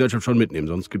musst du die Gesellschaft schon mitnehmen,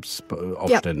 sonst gibt's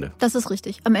Aufstände. Ja, das ist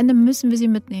richtig. Am Ende müssen wir sie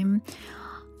mitnehmen.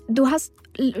 Du hast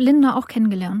Linda auch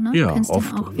kennengelernt, ne? Ja, du kennst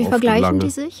oft. Ihn auch. Wie vergleichen die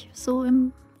sich so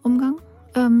im Umgang,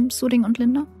 Suding und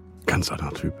Linda? Ganz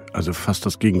anderer Typ. Also fast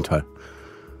das Gegenteil.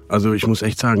 Also ich muss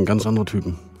echt sagen, ganz andere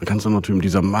Typen. Ganz andere Typen.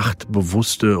 Dieser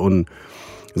machtbewusste und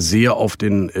sehr auf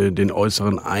den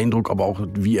äußeren Eindruck, aber auch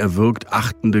wie er wirkt,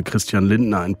 achtende Christian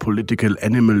Lindner, ein Political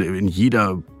Animal in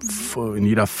jeder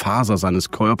Faser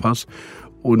seines Körpers.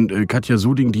 Und Katja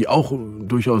Suding, die auch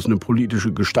durchaus eine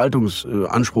politische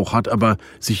Gestaltungsanspruch hat, aber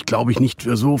sich, glaube ich, nicht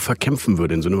so verkämpfen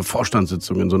würde in so einer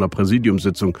Vorstandssitzung, in so einer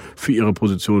Präsidiumssitzung für ihre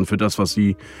Position, für das, was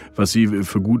sie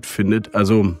für gut findet.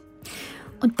 Also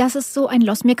und das ist so ein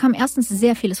Loss. Mir kam erstens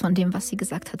sehr vieles von dem, was sie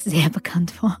gesagt hat, sehr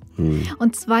bekannt vor.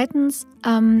 Und zweitens,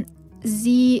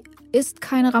 sie ist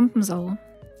keine Rampensau,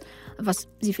 was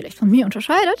sie vielleicht von mir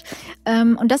unterscheidet.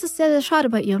 Und das ist sehr, sehr schade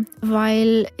bei ihr,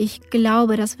 weil ich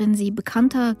glaube, dass wenn sie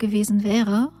bekannter gewesen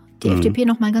wäre, die FDP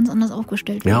noch mal ganz anders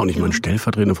aufgestellt wäre. Ja, und ich meine,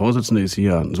 stellvertretende Vorsitzende ist sie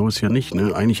ja, so ist ja nicht.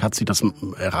 Ne? Eigentlich hat sie das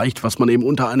erreicht, was man eben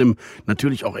unter einem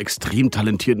natürlich auch extrem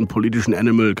talentierten politischen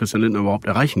Animal Christian Lindner überhaupt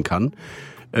erreichen kann.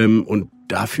 Und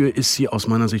dafür ist sie aus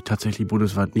meiner Sicht tatsächlich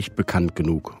bundesweit nicht bekannt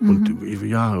genug. Und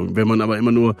ja, wenn man aber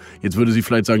immer nur, jetzt würde sie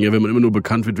vielleicht sagen, ja, wenn man immer nur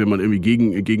bekannt wird, wenn man irgendwie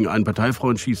gegen einen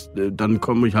Parteifreund schießt, dann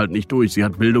komme ich halt nicht durch. Sie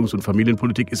hat Bildungs- und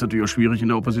Familienpolitik, ist natürlich auch schwierig in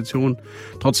der Opposition.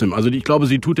 Trotzdem, also ich glaube,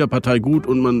 sie tut der Partei gut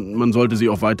und man sollte sie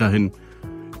auch weiterhin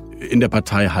in der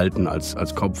Partei halten als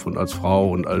Kopf und als Frau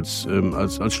und als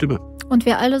Stimme. Und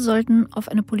wir alle sollten auf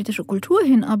eine politische Kultur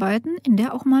hinarbeiten, in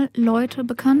der auch mal Leute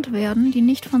bekannt werden, die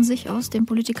nicht von sich aus den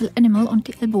Political Animal und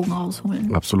die Ellbogen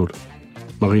rausholen. Absolut.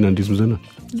 Marina, in diesem Sinne.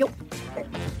 Jo.